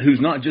 who's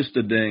not just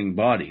a dang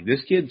body.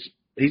 This kid's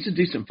he's a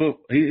decent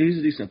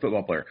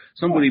football player.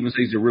 Some would even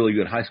say he's a really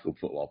good high school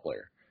football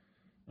player.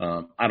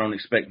 I don't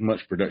expect much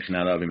production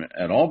out of him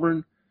at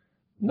Auburn,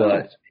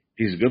 but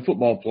he's a good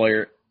football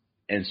player.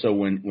 And so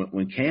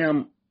when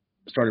Cam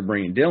started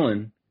bringing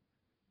Dylan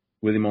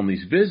with him on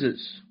these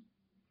visits,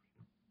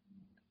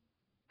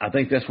 I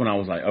think that's when I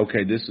was like,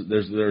 okay,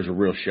 there's a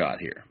real shot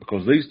here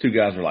because these two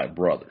guys are like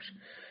brothers.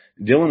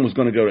 Dylan was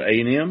going to go to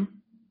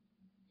A&M,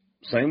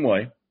 same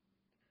way.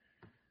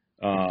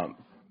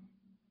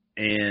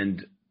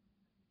 And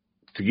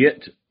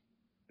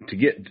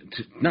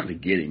not to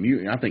get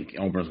him. I think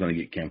Auburn's going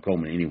to get Cam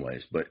Coleman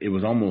anyways, but it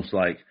was almost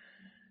like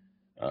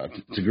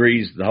to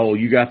grease the whole.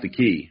 You got the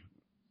key.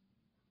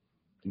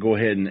 Go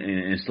ahead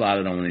and slide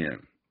it on in.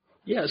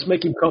 Yeah, it's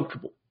make him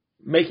comfortable.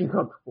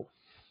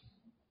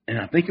 And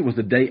I think it was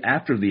the day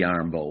after the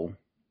Iron Bowl.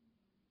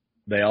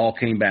 They all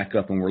came back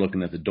up and were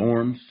looking at the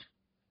dorms.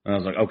 And I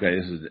was like, okay,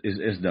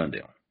 it's done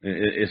deal.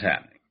 It's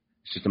happening.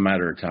 It's just a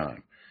matter of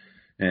time.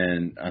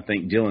 And I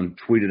think Dylan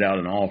tweeted out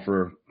an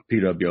offer,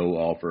 PWO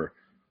offer,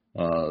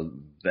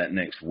 that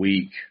next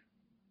week.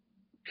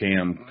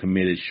 Cam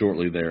committed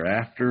shortly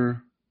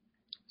thereafter.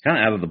 Kind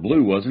of out of the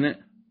blue, wasn't it?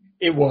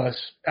 It was.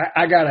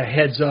 I got a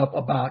heads up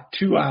about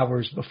 2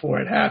 hours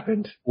before it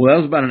happened. Well,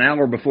 that was about an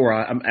hour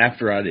before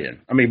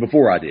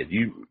before I did.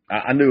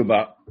 I knew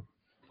about.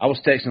 I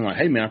was texting like,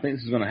 "Hey man, I think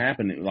this is going to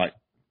happen."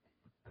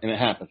 And it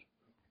happened.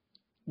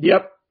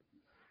 Yep.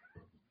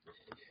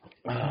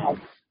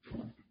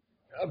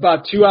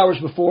 About 2 hours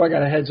before, I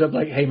got a heads up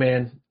like, "Hey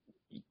man,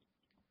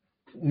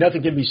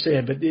 nothing can be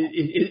said, but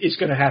it's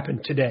going to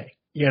happen today."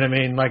 You know what I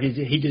mean? Like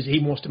he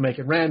wants to make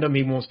it random.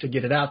 He wants to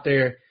get it out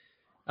there.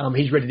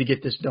 He's ready to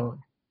get this done.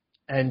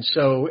 And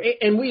so,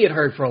 and we had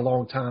heard for a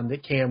long time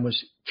that Cam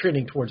was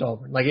trending towards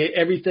Auburn. Like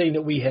everything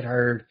that we had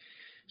heard,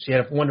 so he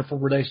had a wonderful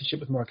relationship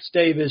with Marcus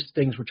Davis.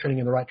 Things were trending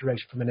in the right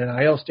direction from an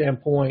NIL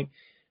standpoint.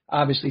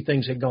 Obviously,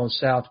 things had gone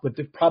south with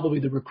probably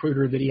the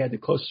recruiter that he had the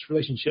closest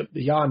relationship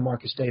beyond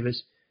Marcus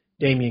Davis,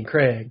 Damian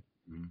Craig,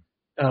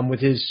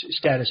 with his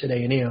status at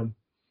A&M.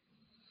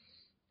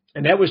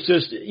 And that was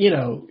just,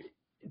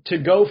 to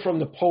go from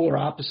the polar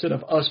opposite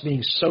of us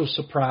being so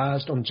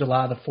surprised on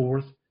July the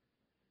 4th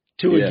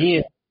to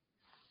again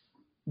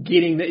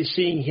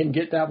seeing him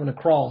get that one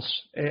across,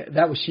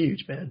 that was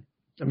huge, man.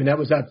 I mean, that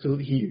was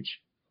absolutely huge.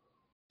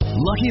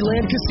 Lucky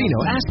Land Casino,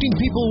 asking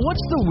people,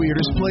 what's the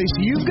weirdest place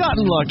you've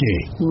gotten lucky?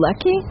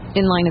 Lucky?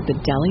 In line at the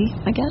deli,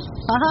 I guess?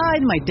 Aha,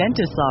 in my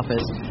dentist's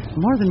office.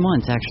 More than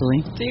once,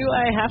 actually. Do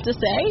I have to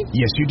say?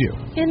 Yes, you do.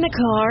 In the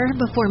car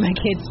before my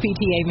kids'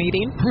 PTA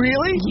meeting.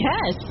 Really?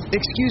 Yes.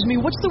 Excuse me,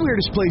 what's the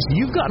weirdest place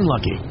you've gotten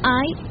lucky?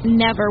 I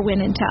never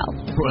win and tell.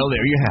 Well,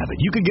 there you have it.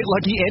 You can get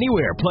lucky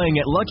anywhere, playing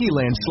at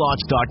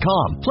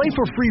LuckyLandSlots.com. Play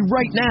for free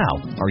right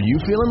now. Are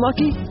you feeling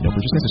lucky? No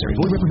purchase necessary.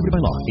 Void where prohibited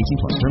by law.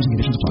 18 plus. Terms and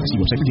conditions apply. See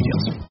website for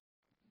details.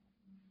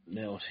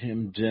 Nailed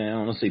him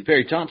down. Let's see,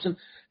 Perry Thompson.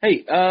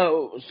 Hey,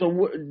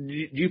 so do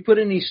you put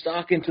any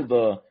stock into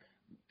the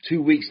 2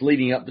 weeks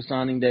leading up to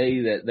signing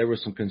day that there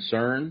was some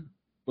concern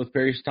with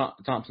Perry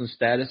Thompson's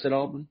status at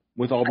Auburn,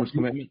 with Auburn's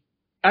commitment?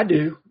 I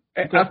do.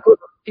 Okay.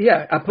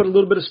 I put a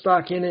little bit of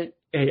stock in it.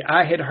 Hey,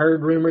 I had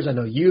heard rumors. I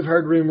know you've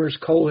heard rumors.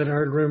 Cole had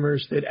heard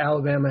rumors that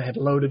Alabama had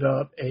loaded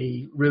up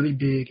a really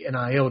big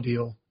NIL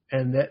deal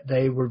and that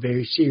they were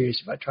very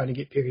serious about trying to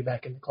get Perry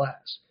back in the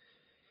class.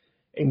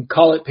 And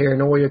call it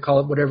paranoia,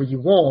 call it whatever you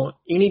want.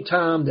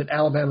 Anytime that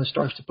Alabama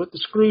starts to put the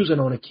screws in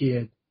on a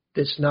kid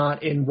that's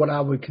not in what I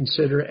would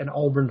consider an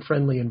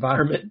Auburn-friendly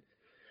environment,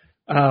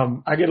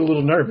 I get a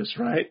little nervous,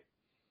 right?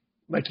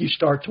 Like you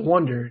start to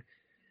wonder.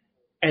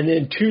 And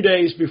then 2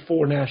 days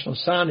before National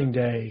Signing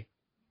Day,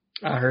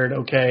 I heard,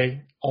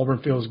 okay,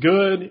 Auburn feels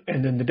good.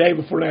 And then the day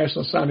before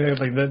National Signing Day,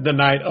 like the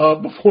night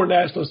of before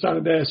National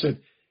Signing Day, I said,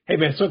 hey,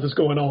 man, something's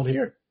going on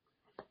here.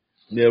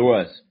 There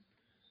was.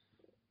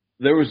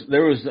 There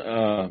was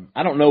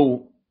I don't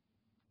know,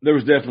 there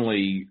was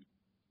definitely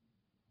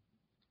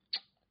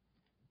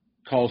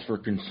cause for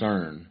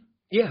concern.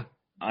 Yeah.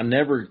 I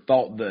never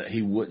thought that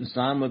he wouldn't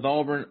sign with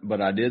Auburn,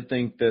 but I did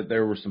think that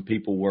there were some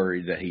people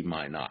worried that he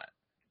might not.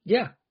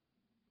 Yeah.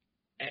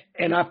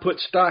 And I put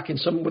stock in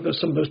what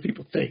some of those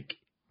people think.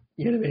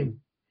 You know what I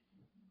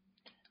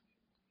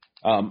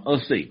mean?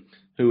 Let's see.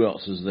 Who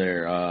else is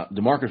there?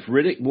 DeMarcus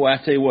Riddick. Boy, I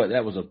tell you what,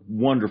 that was a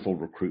wonderful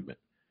recruitment.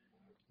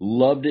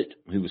 Loved it.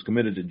 He was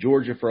committed to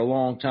Georgia for a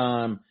long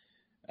time.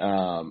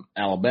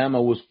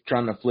 Alabama was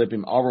trying to flip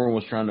him. Auburn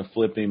was trying to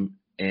flip him.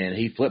 And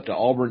he flipped to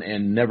Auburn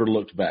and never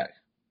looked back.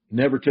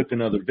 Never took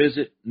another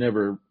visit.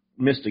 Never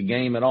missed a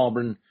game at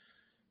Auburn.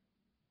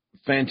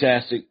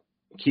 Fantastic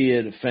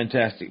kid,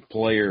 fantastic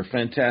player,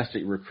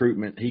 fantastic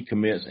recruitment. He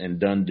commits and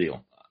done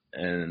deal.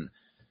 And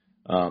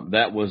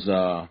that was,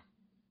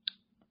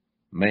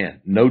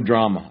 no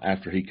drama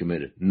after he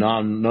committed.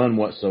 None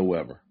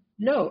whatsoever.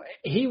 No,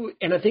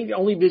 and I think the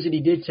only visit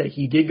he did take,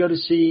 he did go to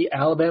see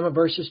Alabama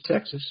versus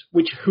Texas,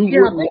 who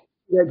won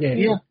that game?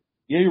 Yeah,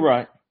 you're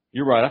right.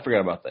 You're right. I forgot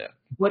about that.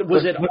 But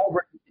was it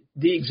Auburn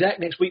the exact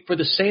next week for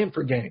the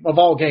Sanford game of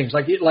all games?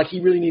 Like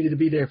he really needed to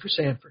be there for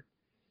Sanford.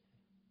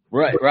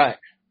 Right.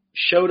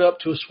 Showed up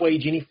to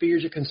assuage any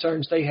fears or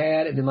concerns they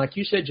had, and then, like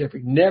you said,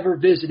 Jeffrey, never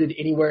visited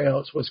anywhere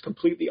else. Was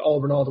completely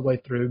Auburn all the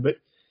way through. But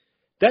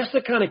that's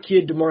the kind of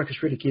kid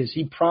DeMarcus Riddick is.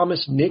 He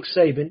promised Nick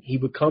Saban he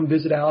would come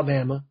visit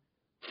Alabama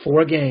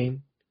for a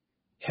game,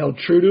 held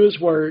true to his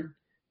word,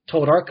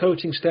 told our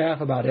coaching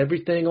staff about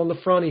everything on the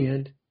front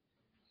end,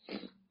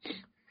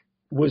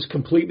 was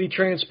completely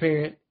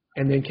transparent,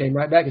 and then came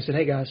right back and said,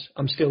 hey, guys,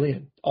 I'm still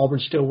in.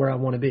 Auburn's still where I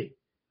want to be.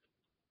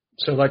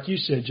 So like you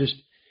said, just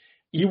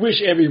you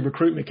wish every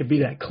recruitment could be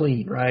that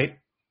clean, right?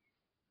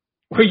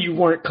 where you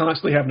weren't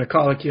constantly having to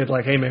call a kid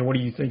like, hey, man, what are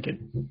you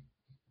thinking?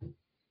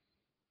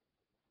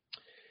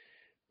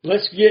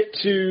 Let's get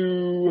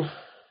to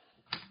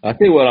 – I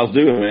tell you what I was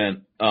doing,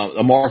 man.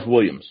 Amars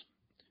Williams.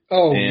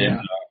 Oh, and,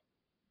 yeah.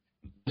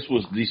 This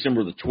was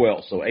December the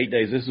 12th, so 8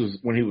 days. This was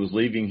when he was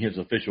leaving his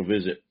official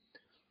visit.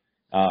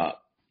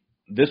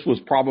 This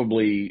was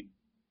probably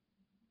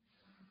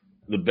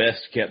the best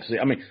kept secret.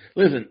 I mean,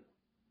 listen,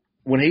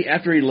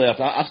 after he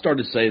left, I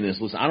started saying this.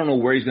 Listen, I don't know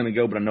where he's going to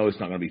go, but I know it's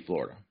not going to be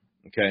Florida.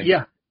 Okay?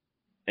 Yeah.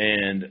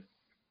 And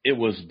it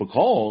was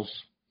because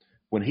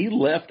when he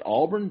left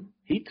Auburn,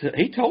 he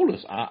told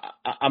us,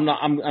 I'm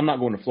not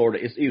going to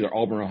Florida. It's either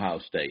Auburn or Ohio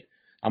State.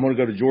 I'm going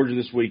to go to Georgia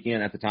this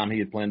weekend. At the time, he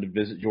had planned to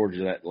visit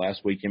Georgia that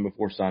last weekend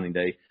before signing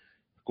day.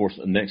 Of course,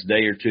 the next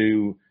day or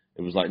two,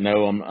 it was like,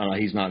 no,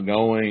 he's not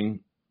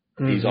going.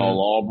 Mm-hmm. He's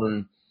all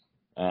Auburn.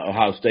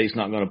 Ohio State's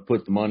not going to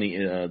put the money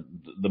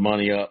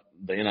up,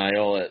 the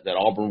NIL that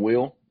Auburn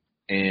will,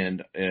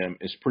 and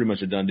it's pretty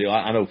much a done deal.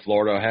 I know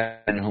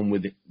Florida had home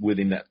with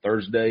him that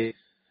Thursday,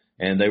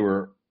 and they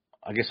were,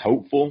 I guess,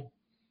 hopeful,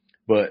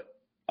 but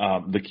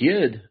the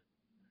kid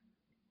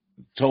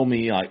told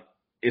me, like,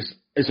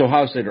 it's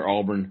Ohio State or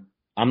Auburn.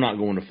 I'm not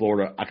going to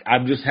Florida.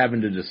 I'm just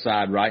having to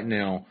decide right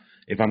now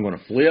if I'm going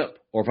to flip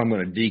or if I'm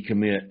going to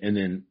decommit and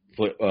then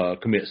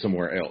commit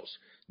somewhere else.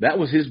 That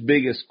was his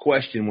biggest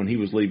question when he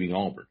was leaving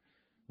Auburn,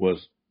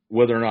 was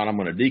whether or not I'm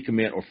going to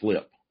decommit or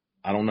flip.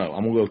 I don't know.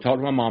 I'm going to go talk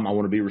to my mom. I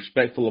want to be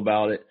respectful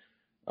about it.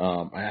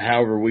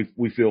 However,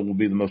 we feel will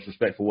be the most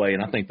respectful way,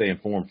 and I think they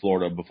informed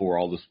Florida before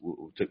all this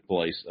took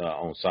place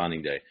on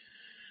signing day.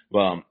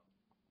 But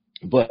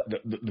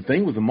the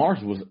thing with the Mars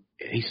was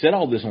he said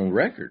all this on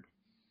record,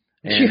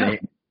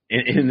 and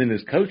then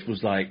his coach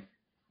was like,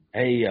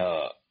 "Hey,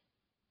 I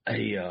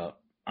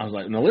was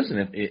like, no,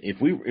 listen,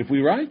 if we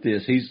write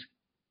this,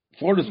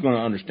 Florida's going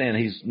to understand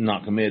he's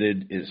not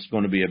committed. It's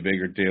going to be a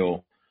bigger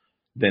deal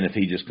than if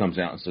he just comes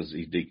out and says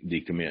he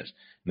decommits."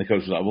 And the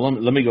coach was like, well,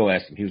 let me go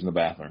ask him. He was in the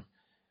bathroom.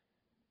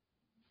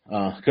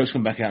 Coach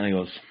come back out and he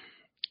goes,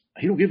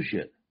 he don't give a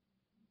shit.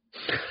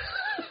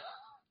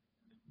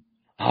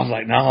 I was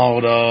like,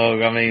 no,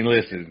 dog. I mean,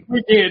 listen.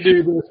 We can't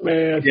do this,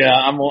 man. Yeah,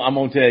 I'm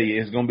going to tell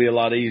you, it's going to be a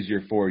lot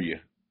easier for you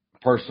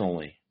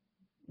personally.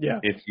 Yeah.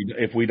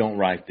 If we don't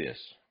write this.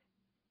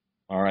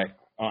 All right.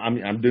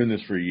 I'm doing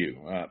this for you.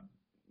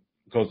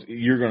 Because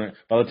you're going to,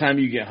 by the time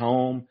you get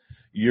home,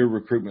 your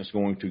recruitment's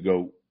going to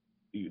go,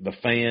 the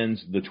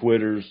fans, the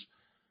Twitters.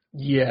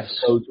 Yes.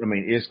 So, I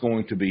mean, it's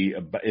going to be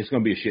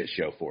a shit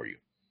show for you.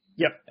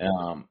 Yep.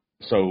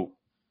 So,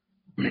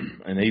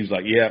 and he was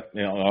like, yeah,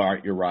 all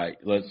right, you're right.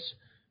 Let's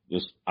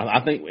just,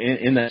 I think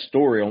in that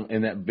story,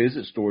 in that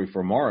visit story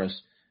for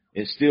Morris,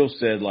 it still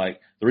said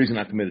like the reason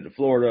I committed to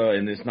Florida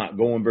and it's not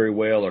going very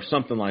well or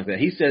something like that.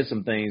 He said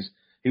some things.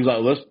 He was like,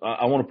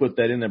 I want to put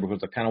that in there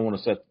because I kind of want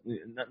to set.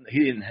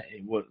 He didn't.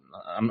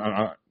 I'm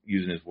not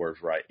using his words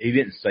right. He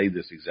didn't say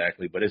this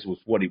exactly, but this was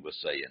what he was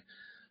saying.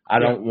 I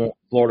don't want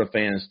Florida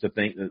fans to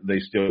think that they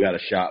still got a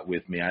shot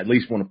with me. I at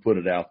least want to put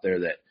it out there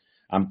that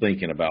I'm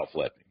thinking about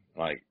flipping.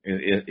 Like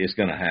it's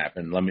going to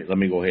happen. Let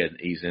me go ahead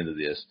and ease into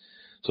this.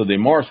 So the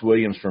Morris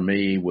Williams for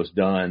me was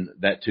done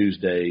that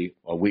Tuesday,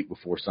 a week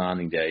before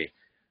signing day,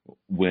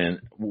 when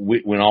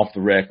we went off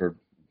the record,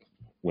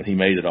 when he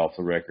made it off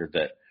the record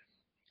that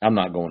I'm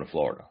not going to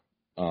Florida.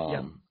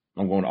 I'm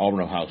going to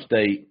Auburn, Ohio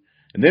State.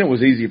 And then it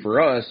was easy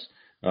for us,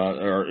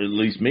 or at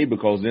least me,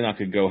 because then I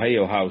could go, hey,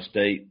 Ohio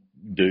State,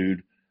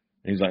 dude.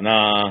 And he's like,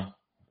 nah.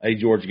 Hey,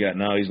 Georgia got,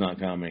 no, he's not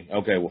coming.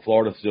 Okay, well,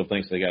 Florida still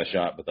thinks they got a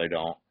shot, but they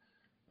don't.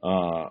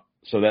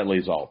 So that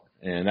leaves Auburn.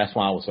 And that's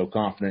why I was so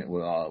confident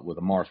with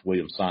Amars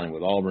Williams signing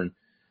with Auburn.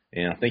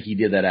 And I think he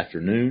did that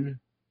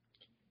afternoon.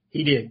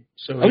 He did.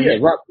 So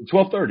right,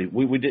 12:30.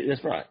 We did.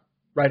 That's right.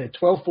 Right at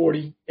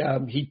 12:40,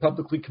 he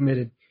publicly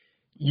committed.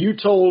 We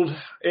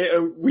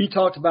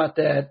talked about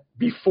that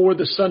before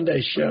the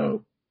Sunday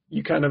show.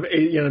 You kind of,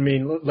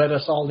 let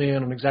us all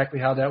in on exactly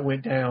how that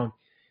went down.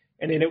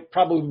 And then it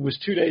probably was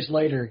 2 days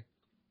later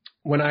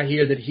when I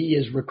hear that he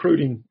is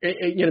recruiting,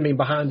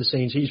 behind the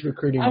scenes, he's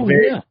recruiting.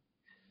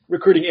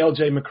 Recruiting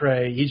L.J.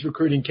 McCray. He's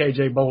recruiting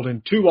K.J.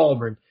 Bolden to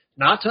Auburn,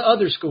 not to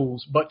other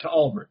schools, but to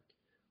Auburn.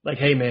 Like,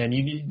 hey,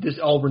 man, this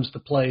Auburn's the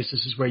place.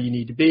 This is where you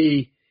need to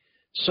be,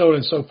 so on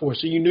and so forth.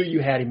 So you knew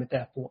you had him at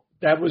that point.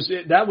 That was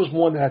it. That was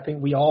one that I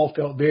think we all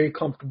felt very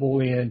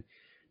comfortable in.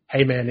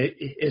 Hey, man,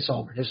 it's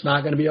Auburn. It's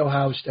not going to be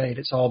Ohio State.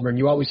 It's Auburn.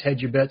 You always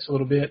hedge your bets a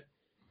little bit,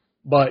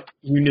 but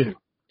you knew.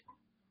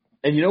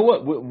 And you know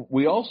what?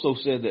 We also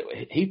said that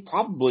he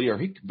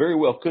very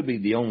well could be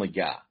the only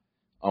guy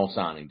on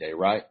signing day,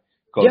 right?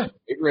 Because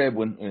Big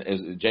Edwin,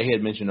 as Jay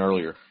had mentioned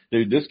earlier,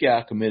 dude, this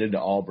guy committed to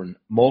Auburn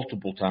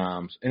multiple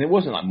times. And it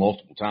wasn't like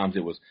multiple times.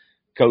 It was,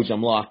 Coach,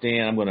 I'm locked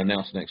in. I'm going to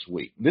announce next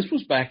week. This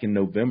was back in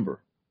November.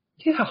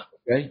 Yeah.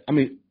 Okay. I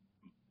mean,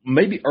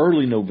 maybe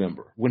early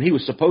November when he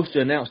was supposed to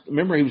announce.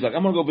 Remember, he was like,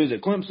 I'm going to go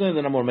visit Clemson,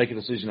 then I'm going to make a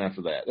decision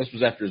after that. This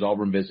was after his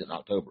Auburn visit in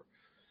October.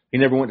 He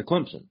never went to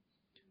Clemson.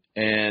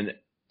 And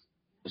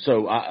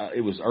so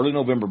it was early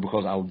November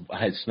because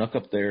I had snuck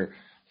up there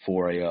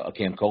for a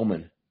Cam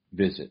Coleman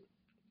visit.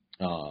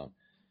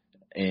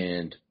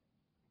 and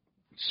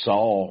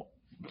saw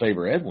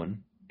Favor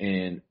Edwin,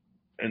 and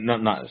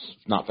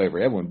not Favor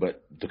Edwin,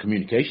 but the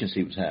communications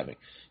he was having.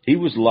 He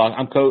was locked.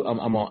 I'm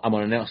going to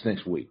announce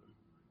next week.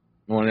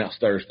 I'm going to announce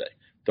Thursday.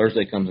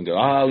 Thursday comes and goes.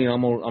 I'm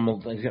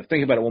going to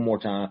think about it one more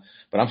time,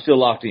 but I'm still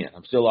locked in.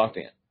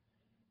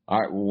 All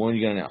right, well, when are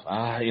you going to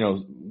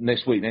announce?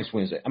 Next week, next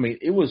Wednesday. I mean,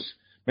 it was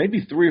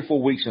maybe 3 or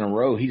 4 weeks in a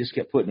row. He just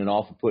kept putting it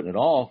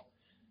off.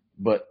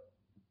 But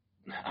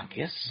I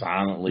guess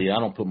silently, I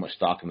don't put much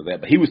stock into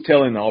that. But he was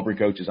telling the Auburn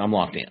coaches, I'm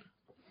locked in.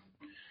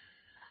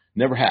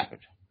 Never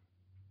happened.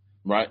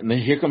 Right? And then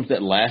here comes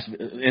that last –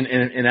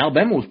 and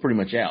Alabama was pretty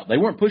much out. They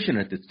weren't pushing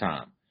it at this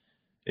time.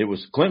 It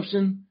was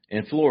Clemson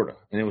and Florida,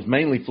 and it was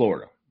mainly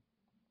Florida.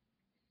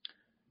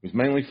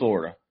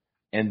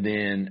 And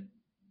then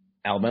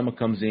Alabama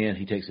comes in,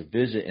 he takes a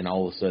visit, and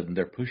all of a sudden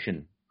they're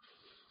pushing,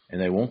 and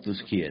they want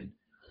this kid.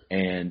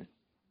 And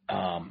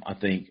I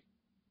think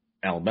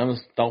Alabama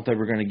thought they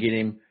were going to get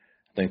him.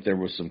 I think there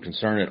was some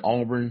concern at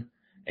Auburn.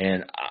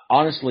 And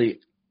honestly,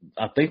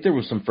 I think there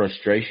was some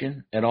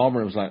frustration at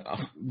Auburn. It was like,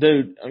 oh,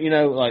 dude,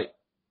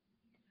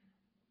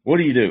 what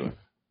are you doing?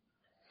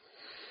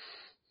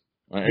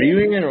 Are you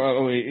in?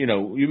 Or,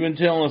 you've been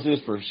telling us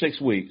this for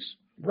 6 weeks.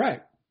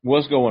 Right.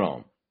 What's going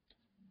on?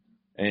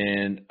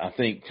 And I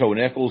think Co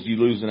Eccles, you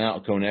losing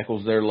out. Co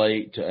Eccles there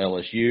late to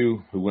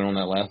LSU, who went on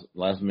that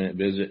last minute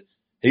visit.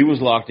 He was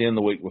locked in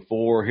the week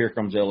before. Here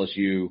comes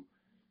LSU.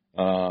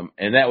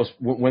 And that was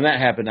when that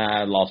happened. I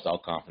had lost all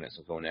confidence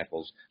in Co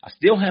Eccles. I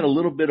still had a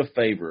little bit of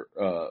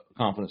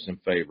confidence in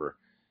Favor.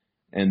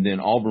 And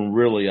then Auburn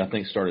really, I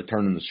think, started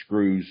turning the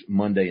screws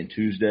Monday and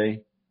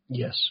Tuesday.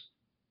 Yes.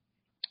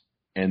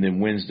 And then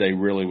Wednesday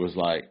really was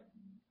like,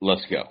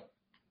 let's go.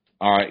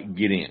 All right,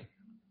 get in.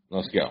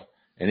 Let's go.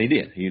 And he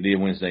did. He did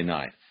Wednesday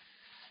night.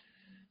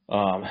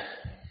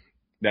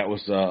 That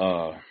was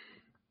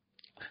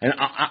and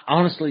I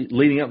honestly,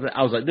 leading up to that,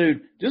 I was like,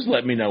 dude, just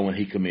let me know when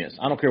he commits.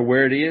 I don't care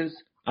where it is.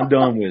 I'm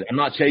done with it. I'm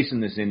not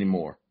chasing this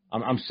anymore.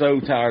 I'm so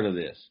tired of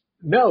this.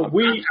 No, I'm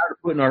tired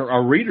of putting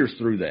our readers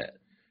through that.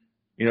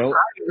 I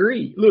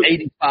agree. Look,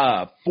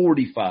 85,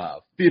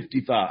 45,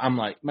 55. I'm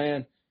like,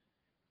 man,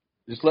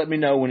 just let me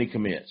know when he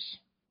commits.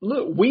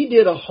 Look, we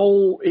did a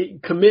whole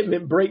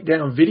commitment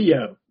breakdown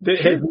video that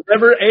had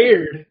never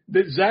aired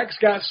that Zach's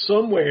got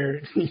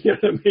somewhere, you know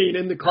what I mean,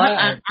 in the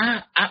cloud.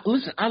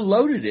 Listen, I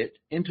loaded it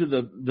into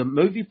the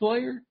movie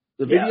player,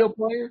 the video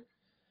player,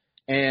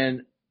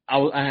 and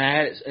I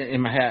had it in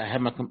my head. I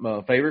had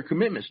my favorite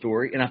commitment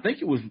story, and I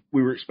think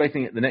we were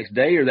expecting it the next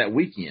day or that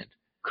weekend.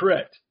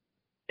 Correct.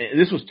 And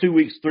this was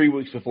 3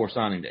 weeks before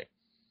signing day.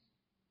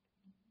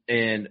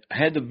 And I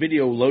had the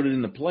video loaded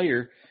in the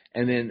player,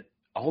 and then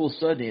all of a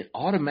sudden it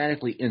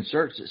automatically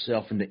inserts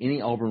itself into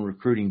any Auburn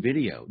recruiting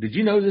video. Did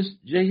you know this,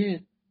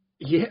 Jay?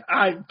 Yeah,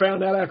 I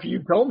found out after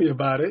you told me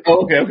about it.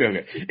 Oh,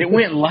 okay. It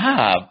went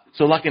live.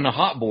 So like in the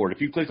hot board, if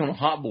you clicked on the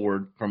hot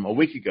board from a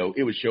week ago,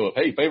 it would show up,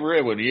 hey, Favor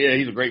Edwin, yeah,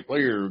 he's a great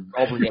player.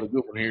 Auburn got a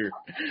good one here.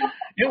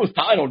 It was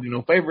titled,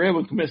 Favor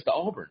Edwin commits to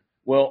Auburn.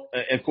 Well,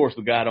 of course,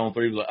 the guy on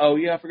 3 was like, oh,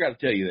 yeah, I forgot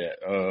to tell you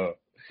that.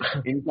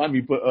 Anytime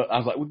you put I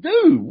was like, well,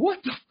 dude, what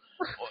the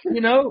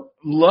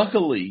 –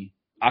 luckily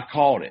I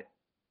caught it.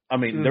 I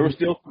mean, there were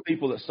still some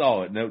people that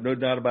saw it, no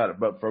doubt about it.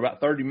 But for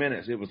about 30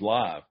 minutes, it was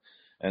live.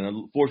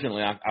 And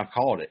fortunately, I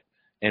caught it.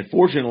 And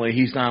fortunately,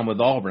 he signed with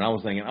Auburn. I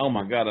was thinking, oh,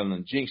 my God, I'm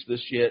going to jinx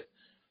this shit.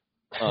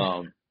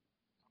 But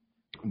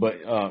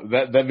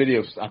that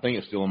video, I think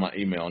it's still in my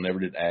email. I never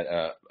did add.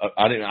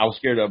 I was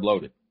scared to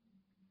upload it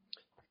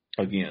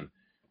again.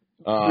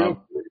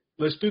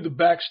 Let's do the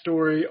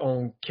backstory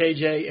on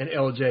KJ and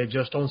LJ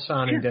just on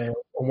signing day,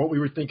 on what we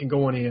were thinking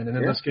going in, and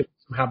then let's get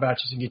some how about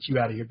and get you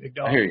out of here, big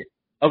dog. I hear you.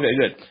 Okay,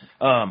 good.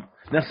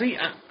 Now, see,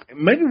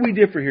 maybe we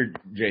differ here,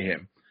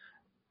 J-Ham.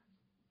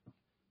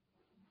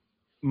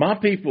 My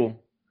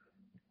people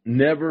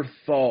never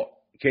thought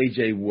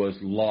KJ was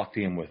locked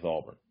in with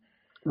Auburn.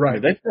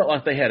 Right. They felt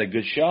like they had a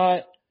good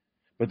shot,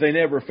 but they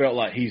never felt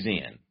like he's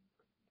in.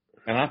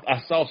 And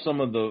I saw some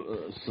of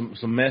the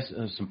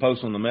some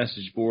posts on the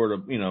message board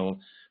of,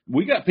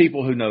 we got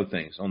people who know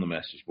things on the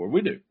message board.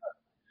 We do.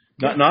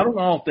 Not on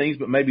all things,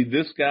 but maybe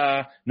this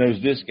guy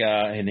knows this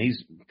guy, and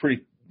he's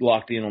pretty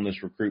locked in on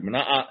this recruitment.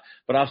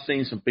 But I've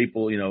seen some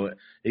people,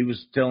 he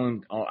was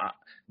telling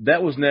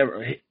that was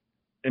never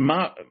 – and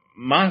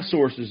my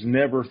sources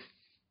never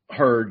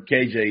heard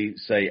KJ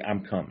say,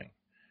 I'm coming.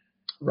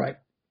 Right.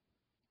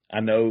 I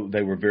know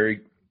they were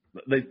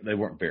they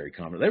weren't very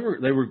confident.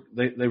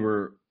 They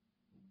were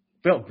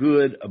felt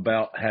good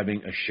about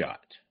having a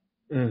shot.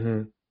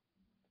 Mm-hmm.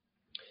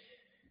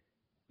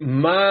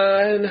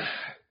 Mine.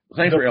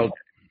 Same for LJ.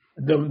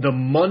 The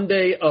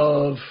Monday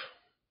of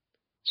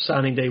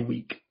signing day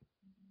week,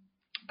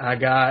 I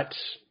got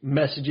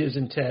messages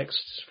and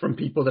texts from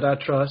people that I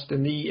trust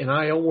in the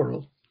NIL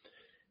world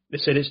that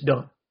said it's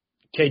done.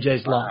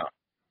 KJ's live.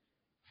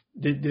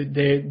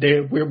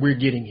 We're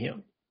getting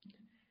him.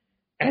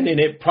 And then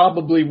it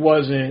probably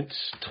wasn't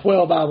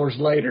 12 hours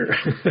later,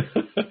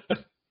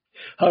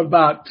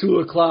 about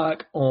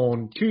 2:00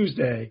 on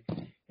Tuesday.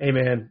 Hey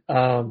man,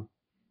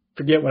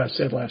 forget what I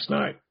said last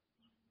night.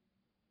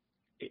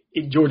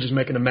 Georgia's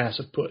making a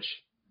massive push.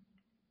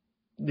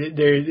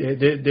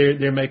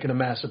 They're making a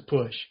massive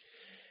push.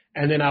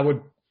 And then I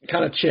would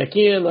kind of check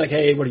in, like,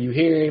 hey, what are you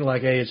hearing?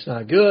 Like, hey, it's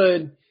not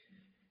good.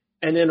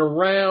 And then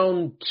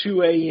around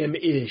 2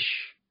 a.m.-ish,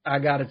 I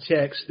got a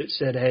text that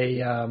said,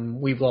 hey,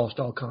 we've lost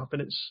all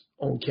confidence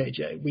on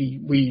KJ.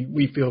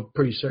 We feel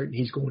pretty certain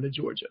he's going to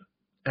Georgia.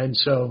 And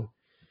so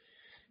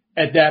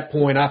at that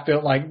point, I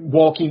felt like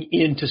walking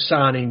into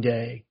signing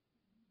day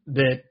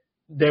that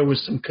there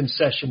was some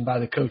concession by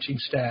the coaching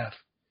staff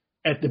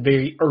at the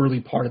very early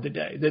part of the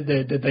day,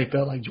 that they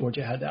felt like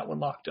Georgia had that one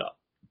locked up.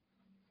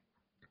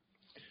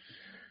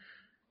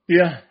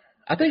 Yeah.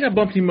 I think I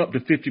bumped him up to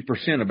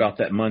 50% about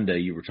that Monday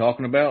you were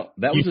talking about.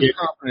 That was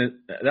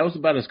that was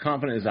about as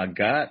confident as I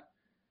got.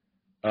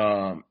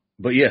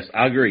 But yes,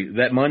 I agree.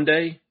 That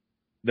Monday,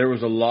 there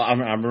was a lot. I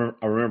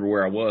remember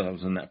where I was. I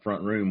was in that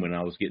front room when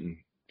I was getting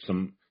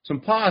some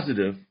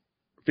positive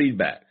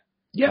feedback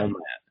on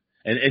that.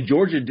 And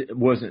Georgia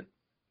wasn't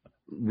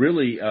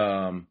really.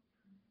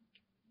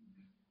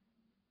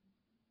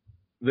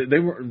 They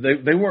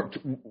weren't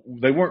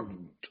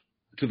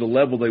to the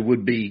level they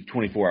would be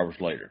 24 hours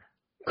later.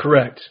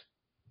 Correct.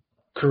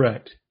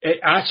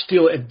 I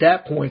still, at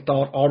that point,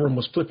 thought Auburn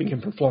was flipping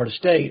him for Florida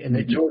State and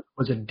that Georgia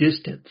was a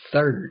distant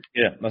third.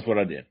 Yeah, that's what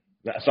I did.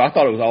 So I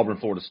thought it was Auburn,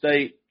 Florida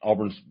State.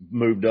 Auburn's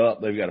moved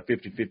up. They've got a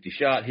 50-50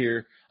 shot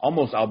here.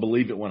 Almost I'll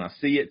believe it when I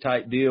see it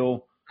type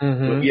deal.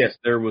 Mm-hmm. But, yes,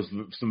 there was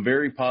some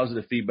very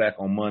positive feedback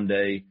on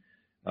Monday.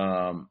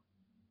 And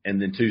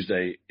then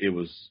Tuesday it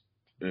was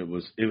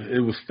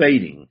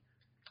fading.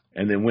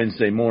 And then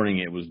Wednesday morning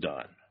it was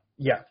done.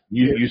 Yeah,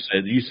 you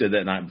said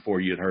that night before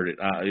you had heard it.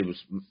 I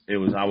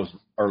was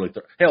early.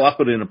 Hell, I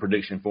put in a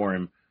prediction for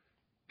him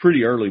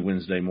pretty early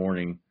Wednesday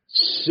morning.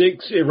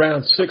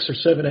 Around 6 or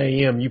 7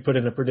 a.m. You put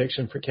in a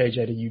prediction for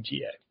KJ to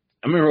UGA.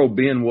 I remember old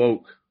Ben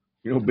woke.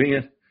 You know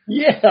Ben?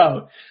 Yeah.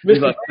 He's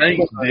like,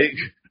 thanks, Dick.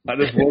 I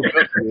just woke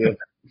up to this.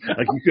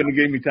 Like you couldn't have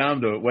gave me time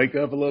to wake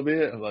up a little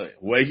bit. I was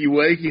like,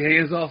 wakey,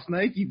 hands off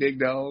snakey, big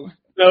dog.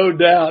 No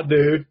doubt,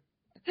 dude.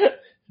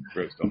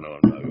 Brooks don't know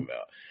what I'm talking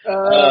about.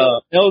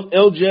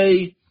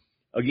 LJ,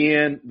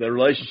 again, the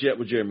relationship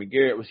with Jeremy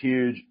Garrett was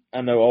huge.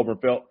 I know Auburn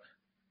felt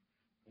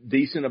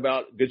decent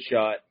about good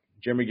shot.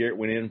 Jeremy Garrett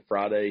went in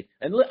Friday.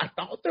 And I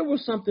thought there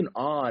was something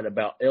odd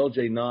about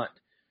LJ not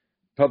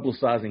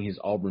publicizing his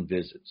Auburn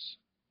visits.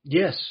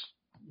 Yes,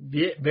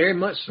 very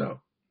much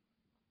so.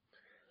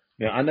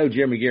 Now, I know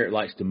Jeremy Garrett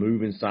likes to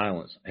move in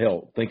silence.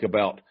 Hell, think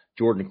about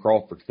Jordan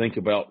Crawford. Think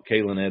about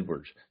Kalen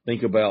Edwards.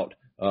 Think about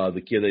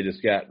the kid they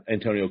just got,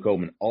 Antonio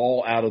Coleman,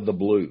 all out of the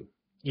blue.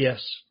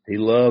 Yes. He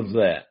loves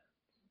that.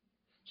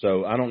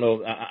 So I don't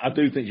know. I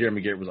do think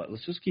Jeremy Garrett was like,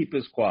 let's just keep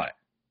this quiet.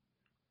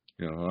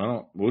 You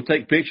know, we'll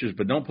take pictures,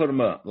 but don't put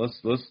them up.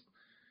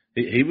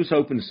 He was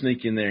hoping to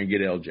sneak in there and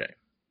get LJ.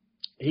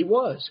 He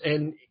was.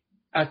 And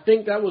I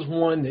think that was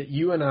one that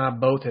you and I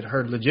both had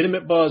heard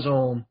legitimate buzz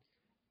on.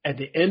 At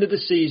the end of the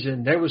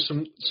season, there was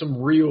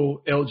some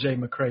real LJ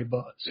McCray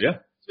buzz. Yeah.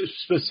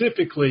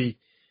 Specifically,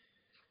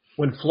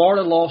 when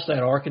Florida lost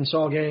that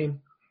Arkansas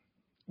game,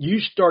 you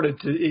started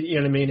to, you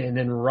know what I mean? And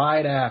then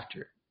right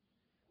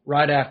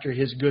after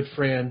his good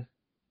friend,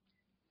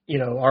 you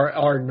know,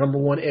 our number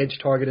one edge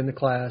target in the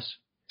class,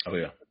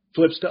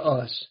 flips to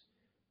us,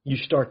 you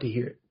start to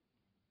hear it.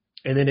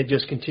 And then it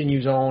just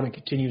continues on,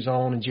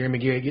 and Jeremy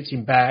Garrett gets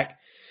him back,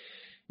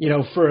 you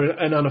know, for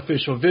an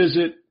unofficial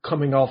visit,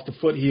 coming off the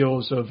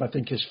foothills of, I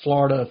think, his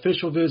Florida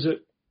official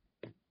visit.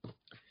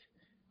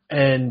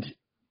 And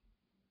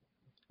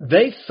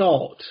they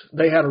thought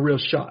they had a real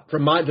shot.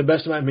 The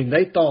best of my,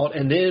 they thought,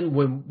 and then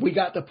when we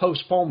got the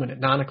postponement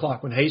at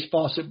 9:00, when Hayes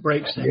Fawcett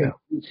breaks down,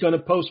 it's going to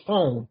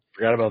postpone.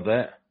 Forgot about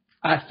that.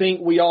 I think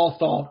we all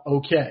thought,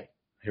 okay.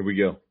 Here we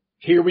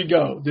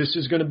go. This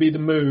is going to be the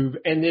move.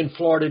 And then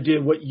Florida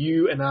did what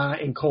you and I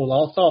and Cole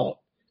all thought.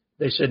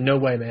 They said, no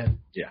way, man.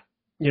 Yeah.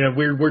 You know,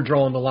 we're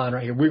drawing the line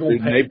right here. We're going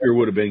to pay. Napier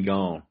would have been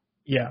gone.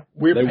 Yeah.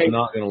 They were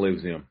not going to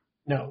lose him.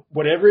 No.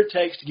 Whatever it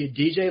takes to get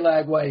DJ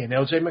Lagway and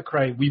LJ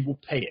McCray, we will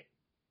pay it.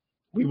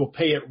 We will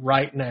pay it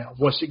right now.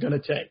 What's it going to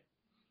take?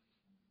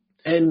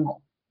 And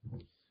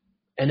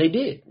they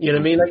did. You know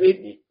what I mean?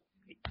 Like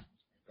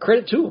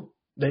credit to them.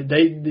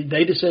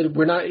 They just said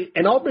we're not.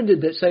 And Auburn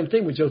did that same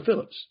thing with Joe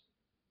Phillips.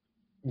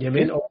 You know what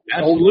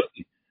I mean?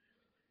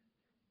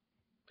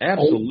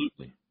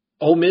 Absolutely.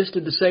 Ole Miss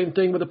did the same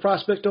thing with a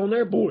prospect on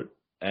their board.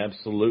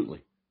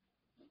 Absolutely.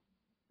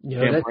 You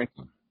know, Cam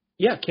Franklin.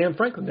 Yeah, Cam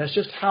Franklin. That's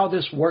just how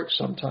this works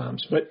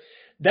sometimes. But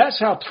that's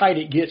how tight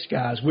it gets,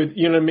 guys, with,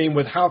 you know what I mean,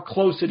 with how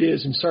close it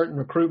is in certain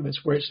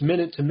recruitments where it's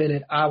minute to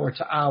minute, hour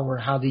to hour,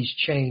 how these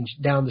change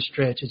down the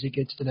stretch as it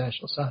gets to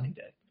National Signing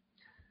Day.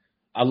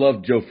 I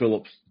love Joe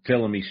Phillips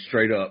telling me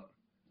straight up,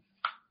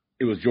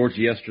 it was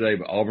Georgia yesterday,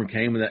 but Auburn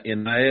came in that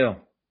NIL.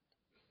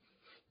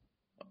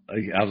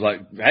 I was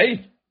like,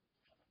 hey,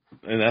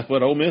 and that's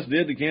what Ole Miss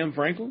did to Cam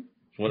Franklin.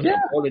 What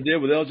they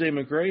did with LJ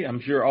McCray.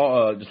 I'm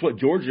sure just what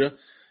Georgia,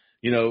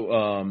 you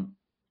know,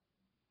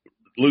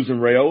 losing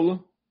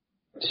Raiola.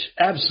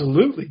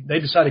 Absolutely. They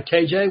decided,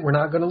 KJ, we're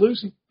not going to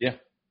lose him. Yeah.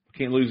 We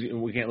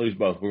can't lose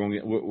both. We're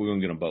going to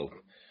get them both.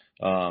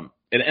 And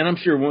I'm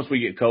sure once we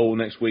get Cole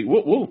next week,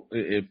 we'll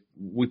if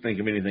we think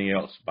of anything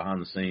else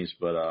behind the scenes,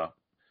 but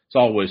it's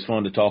always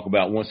fun to talk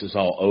about once it's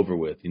all over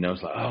with. You know,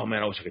 it's like, oh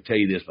man, I wish I could tell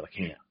you this, but I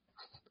can't.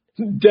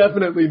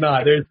 Definitely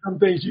not. There's some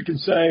things you can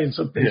say and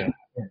some things you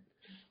can't.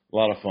 A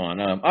lot of fun.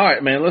 All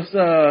right, man, let's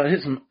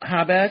hit some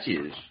high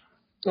batches.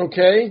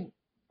 Okay.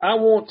 I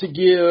want to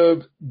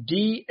give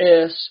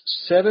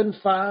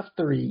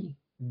DS753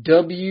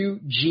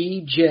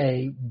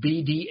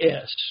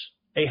 WGJBDS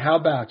a how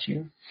about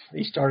you.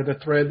 He started a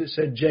thread that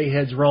said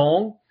J-Head's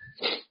wrong.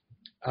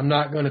 I'm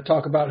not going to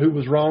talk about who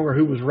was wrong or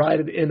who was right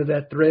at the end of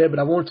that thread, but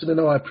I want you to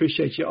know I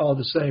appreciate you all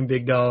the same,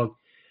 big dog.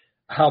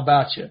 How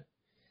about you?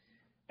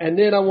 And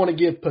then I want to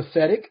give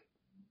Pathetic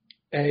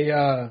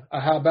a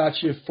how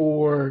about you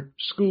for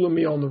schooling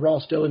me on the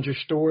Ross Dellinger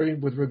story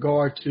with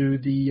regard to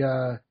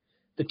the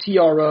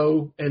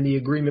TRO and the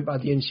agreement by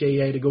the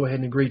NCAA to go ahead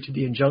and agree to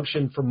the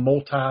injunction for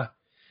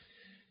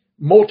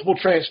multiple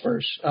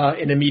transfers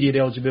and immediate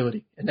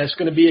eligibility. And that's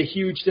going to be a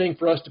huge thing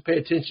for us to pay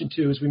attention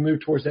to as we move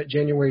towards that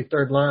January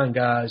 3rd line,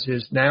 guys,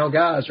 is now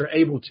guys are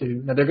able to.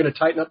 Now, they're going to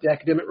tighten up the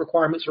academic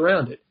requirements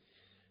around it.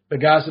 But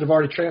guys that have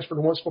already transferred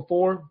once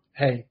before,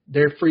 hey,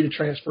 they're free to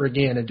transfer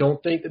again. And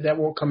don't think that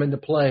won't come into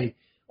play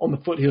on the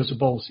foothills of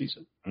bowl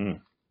season.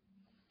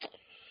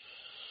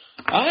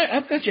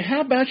 I've got you.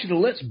 How about you to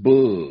Let's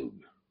Bug?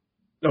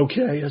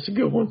 Okay, that's a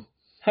good one.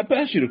 How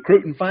about you to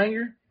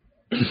Krutenfinger?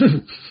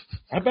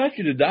 How about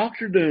you to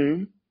Dr.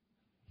 Doom?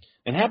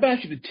 And how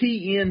about you to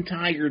TN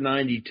Tiger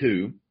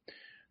 92,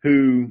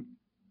 who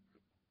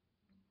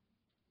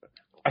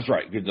 – that's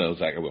right, good though,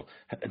 Zach, I will.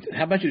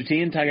 How about you to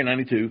TN Tiger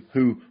 92,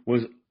 who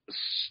was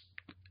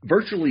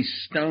virtually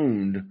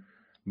stoned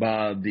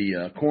by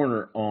the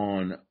coroner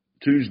on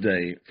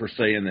Tuesday for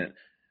saying that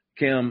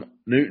Cam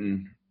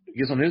Newton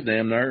gets on his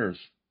damn nerves.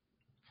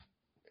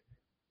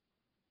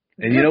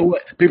 And you know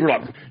what? People are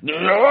like,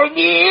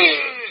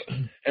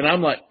 and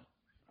I'm like,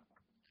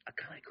 I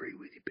kind of agree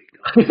with you, big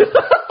dog.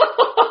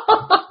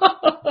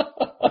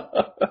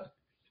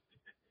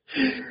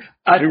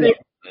 I think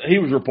he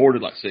was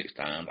reported like 6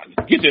 times. Like,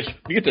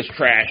 get this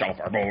trash off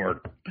our board.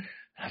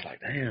 I was like,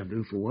 damn,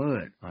 dude, for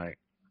what? Like,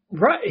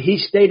 right. He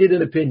stated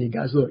an opinion,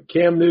 guys. Look,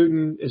 Cam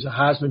Newton is a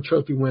Heisman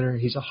Trophy winner.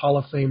 He's a Hall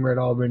of Famer at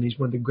Auburn. He's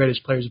one of the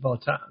greatest players of all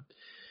time.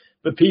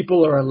 But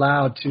people are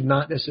allowed to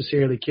not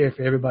necessarily care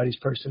for everybody's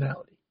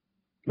personality.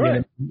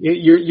 Right.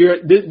 You know,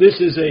 this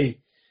is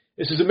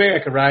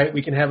America, right?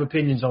 We can have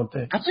opinions on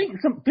things. I think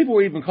some people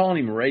were even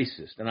calling him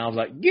racist, and I was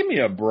like, give me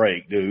a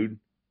break, dude.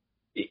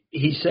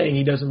 He's saying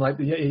he doesn't like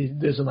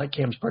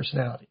Cam's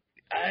personality.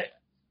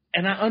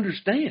 And I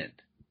understand.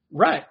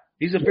 Right.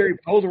 He's a very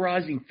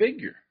polarizing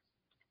figure.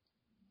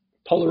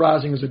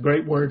 Polarizing is a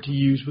great word to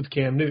use with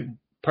Cam Newton.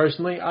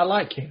 Personally, I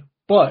like Cam,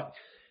 but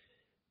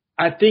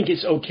I think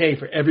it's okay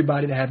for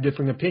everybody to have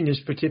different opinions,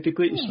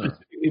 specifically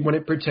when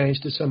it pertains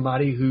to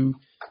somebody who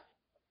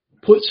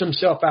puts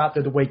himself out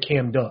there the way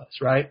Cam does,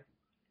 right?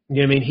 You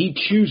know what I mean? He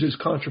chooses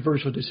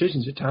controversial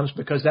decisions at times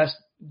because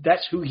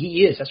that's who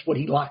he is. That's what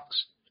he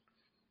likes.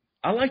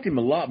 I liked him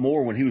a lot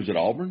more when he was at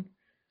Auburn.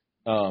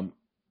 I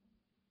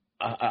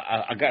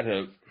got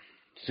to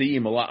see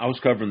him a lot. I was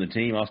covering the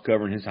team. I was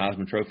covering his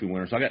Heisman Trophy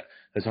winner. So I got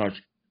his Heisman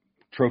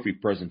Trophy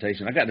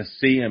presentation. I got to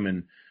see him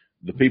and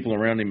the people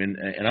around him,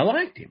 and I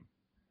liked him.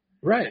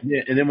 Right.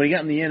 Yeah, and then when he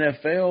got in the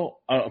NFL,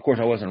 of course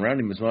I wasn't around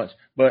him as much,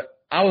 but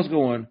I was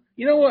going,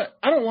 you know what?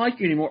 I don't like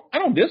you anymore. I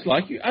don't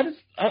dislike you. I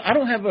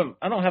don't have a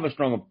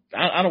strong.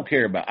 I don't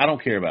care about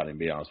him. To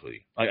be honest with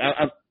you, like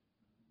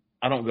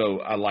I don't go.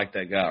 I like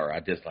that guy or I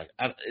dislike.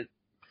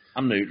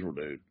 I'm neutral,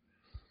 dude.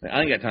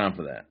 I ain't got time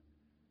for that.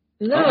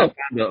 No. I don't have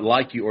time to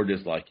like you or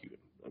dislike you,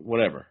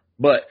 whatever.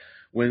 But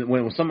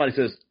when somebody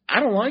says I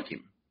don't like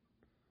him,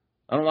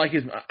 I don't like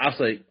his, I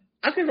say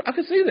I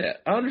can see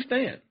that. I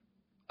understand.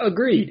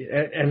 Agreed.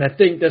 And I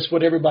think that's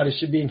what everybody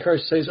should be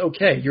encouraged to say is,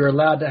 okay, you're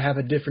allowed to have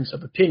a difference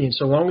of opinion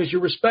so long as you're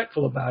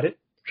respectful about it.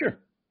 Sure.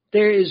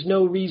 There is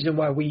no reason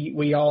why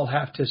we all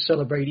have to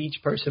celebrate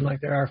each person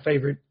like they're our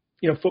favorite,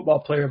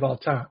 football player of all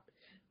time.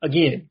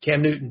 Again,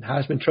 Cam Newton,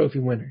 Heisman Trophy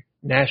winner,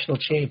 national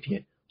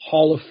champion,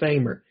 Hall of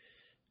Famer,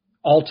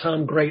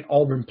 all-time great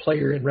Auburn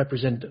player and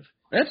representative.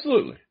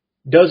 Absolutely.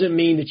 Doesn't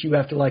mean that you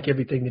have to like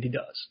everything that he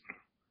does.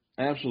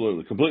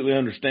 Absolutely. Completely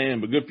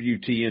understand, but good for you,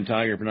 TN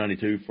Tiger for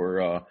 92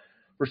 for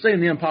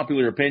saying the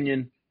unpopular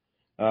opinion.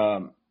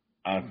 I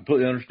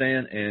completely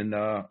understand. And,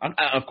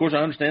 of course, I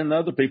understand the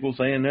other people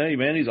saying, hey,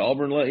 man, he's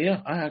Auburn.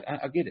 Yeah,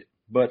 I get it.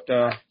 But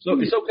so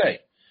it's okay.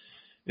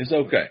 It's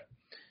okay.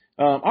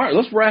 All right,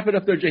 let's wrap it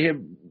up there, Jay.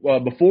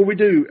 Before we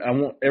do, I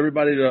want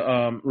everybody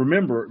to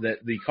remember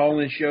that the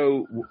call-in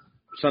show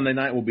Sunday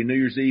night will be New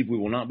Year's Eve. We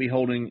will not be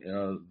holding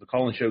the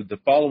call-in show. The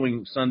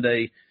following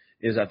Sunday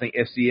is, I think,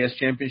 FCS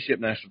Championship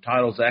National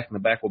Title. Zach in the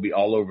back will be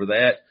all over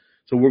that.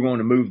 So we're going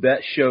to move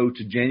that show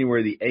to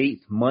January the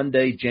 8th,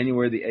 Monday,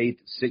 January the 8th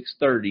at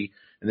 6:30.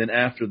 And then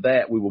after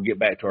that, we will get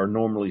back to our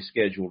normally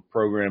scheduled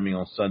programming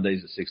on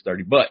Sundays at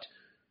 6:30. But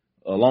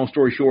long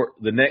story short,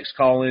 the next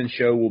call-in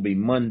show will be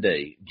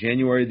Monday,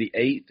 January the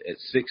 8th at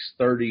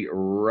 6:30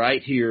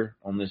 right here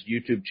on this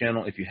YouTube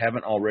channel. If you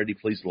haven't already,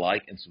 please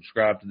like and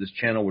subscribe to this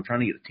channel. We're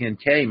trying to get to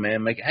 10K,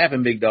 man. Make it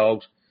happen, big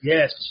dogs.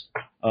 Yes.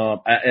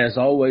 As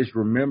always,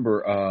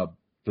 remember,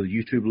 for the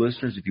YouTube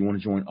listeners, if you want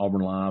to join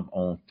Auburn Live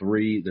on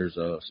 3, there's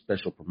a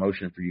special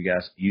promotion for you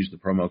guys. Use the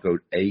promo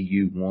code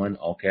AU1,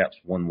 all caps,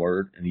 one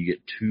word, and you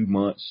get 2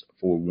 months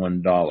for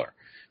 $1.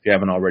 If you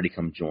haven't already,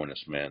 come join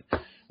us, man.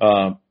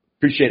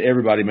 Appreciate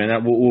everybody,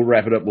 man. We'll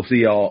wrap it up. We'll see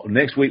y'all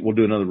next week. We'll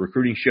do another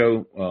recruiting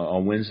show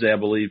on Wednesday, I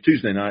believe.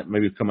 Tuesday night,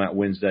 maybe it'll come out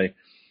Wednesday.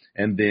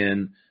 And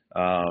then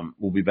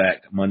we'll be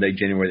back Monday,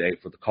 January the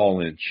 8th for the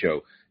call-in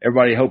show.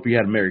 Everybody, hope you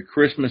had a Merry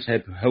Christmas.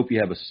 Hope you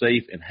have a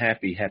safe and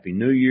happy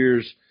New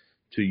Year's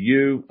to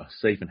you. A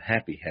safe and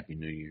happy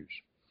New Year's.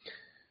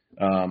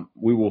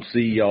 We will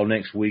see y'all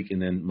next week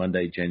and then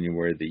Monday,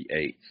 January the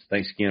 8th.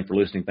 Thanks again for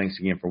listening. Thanks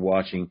again for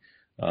watching.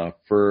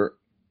 For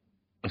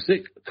a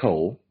sick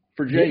Cole,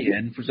 for Jay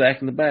and for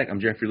Zach in the back,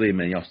 I'm Jeffrey Lee,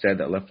 man. Y'all stay at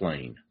that left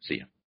lane.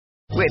 See ya.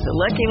 With the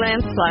Lucky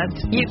Land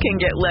Slots, you can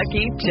get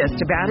lucky just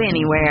about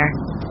anywhere.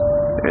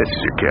 This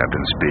is your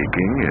captain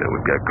speaking.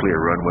 We've got clear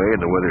runway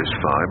and the weather's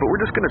fine, but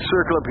we're just going to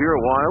circle up here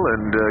a while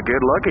and get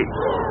lucky.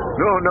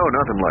 No,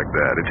 nothing like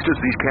that. It's just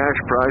these cash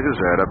prizes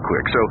add up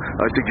quick. So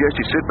I suggest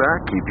you sit back,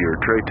 keep your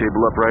tray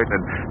table upright,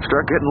 and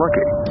start getting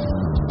lucky.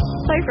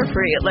 Play for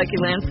free at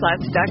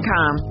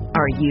LuckyLandSlots.com.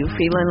 Are you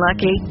feeling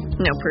lucky?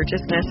 No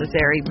purchase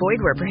necessary.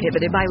 Void where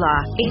prohibited by law.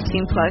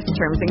 18+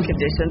 terms and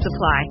conditions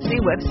apply.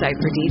 See website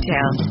for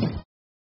details.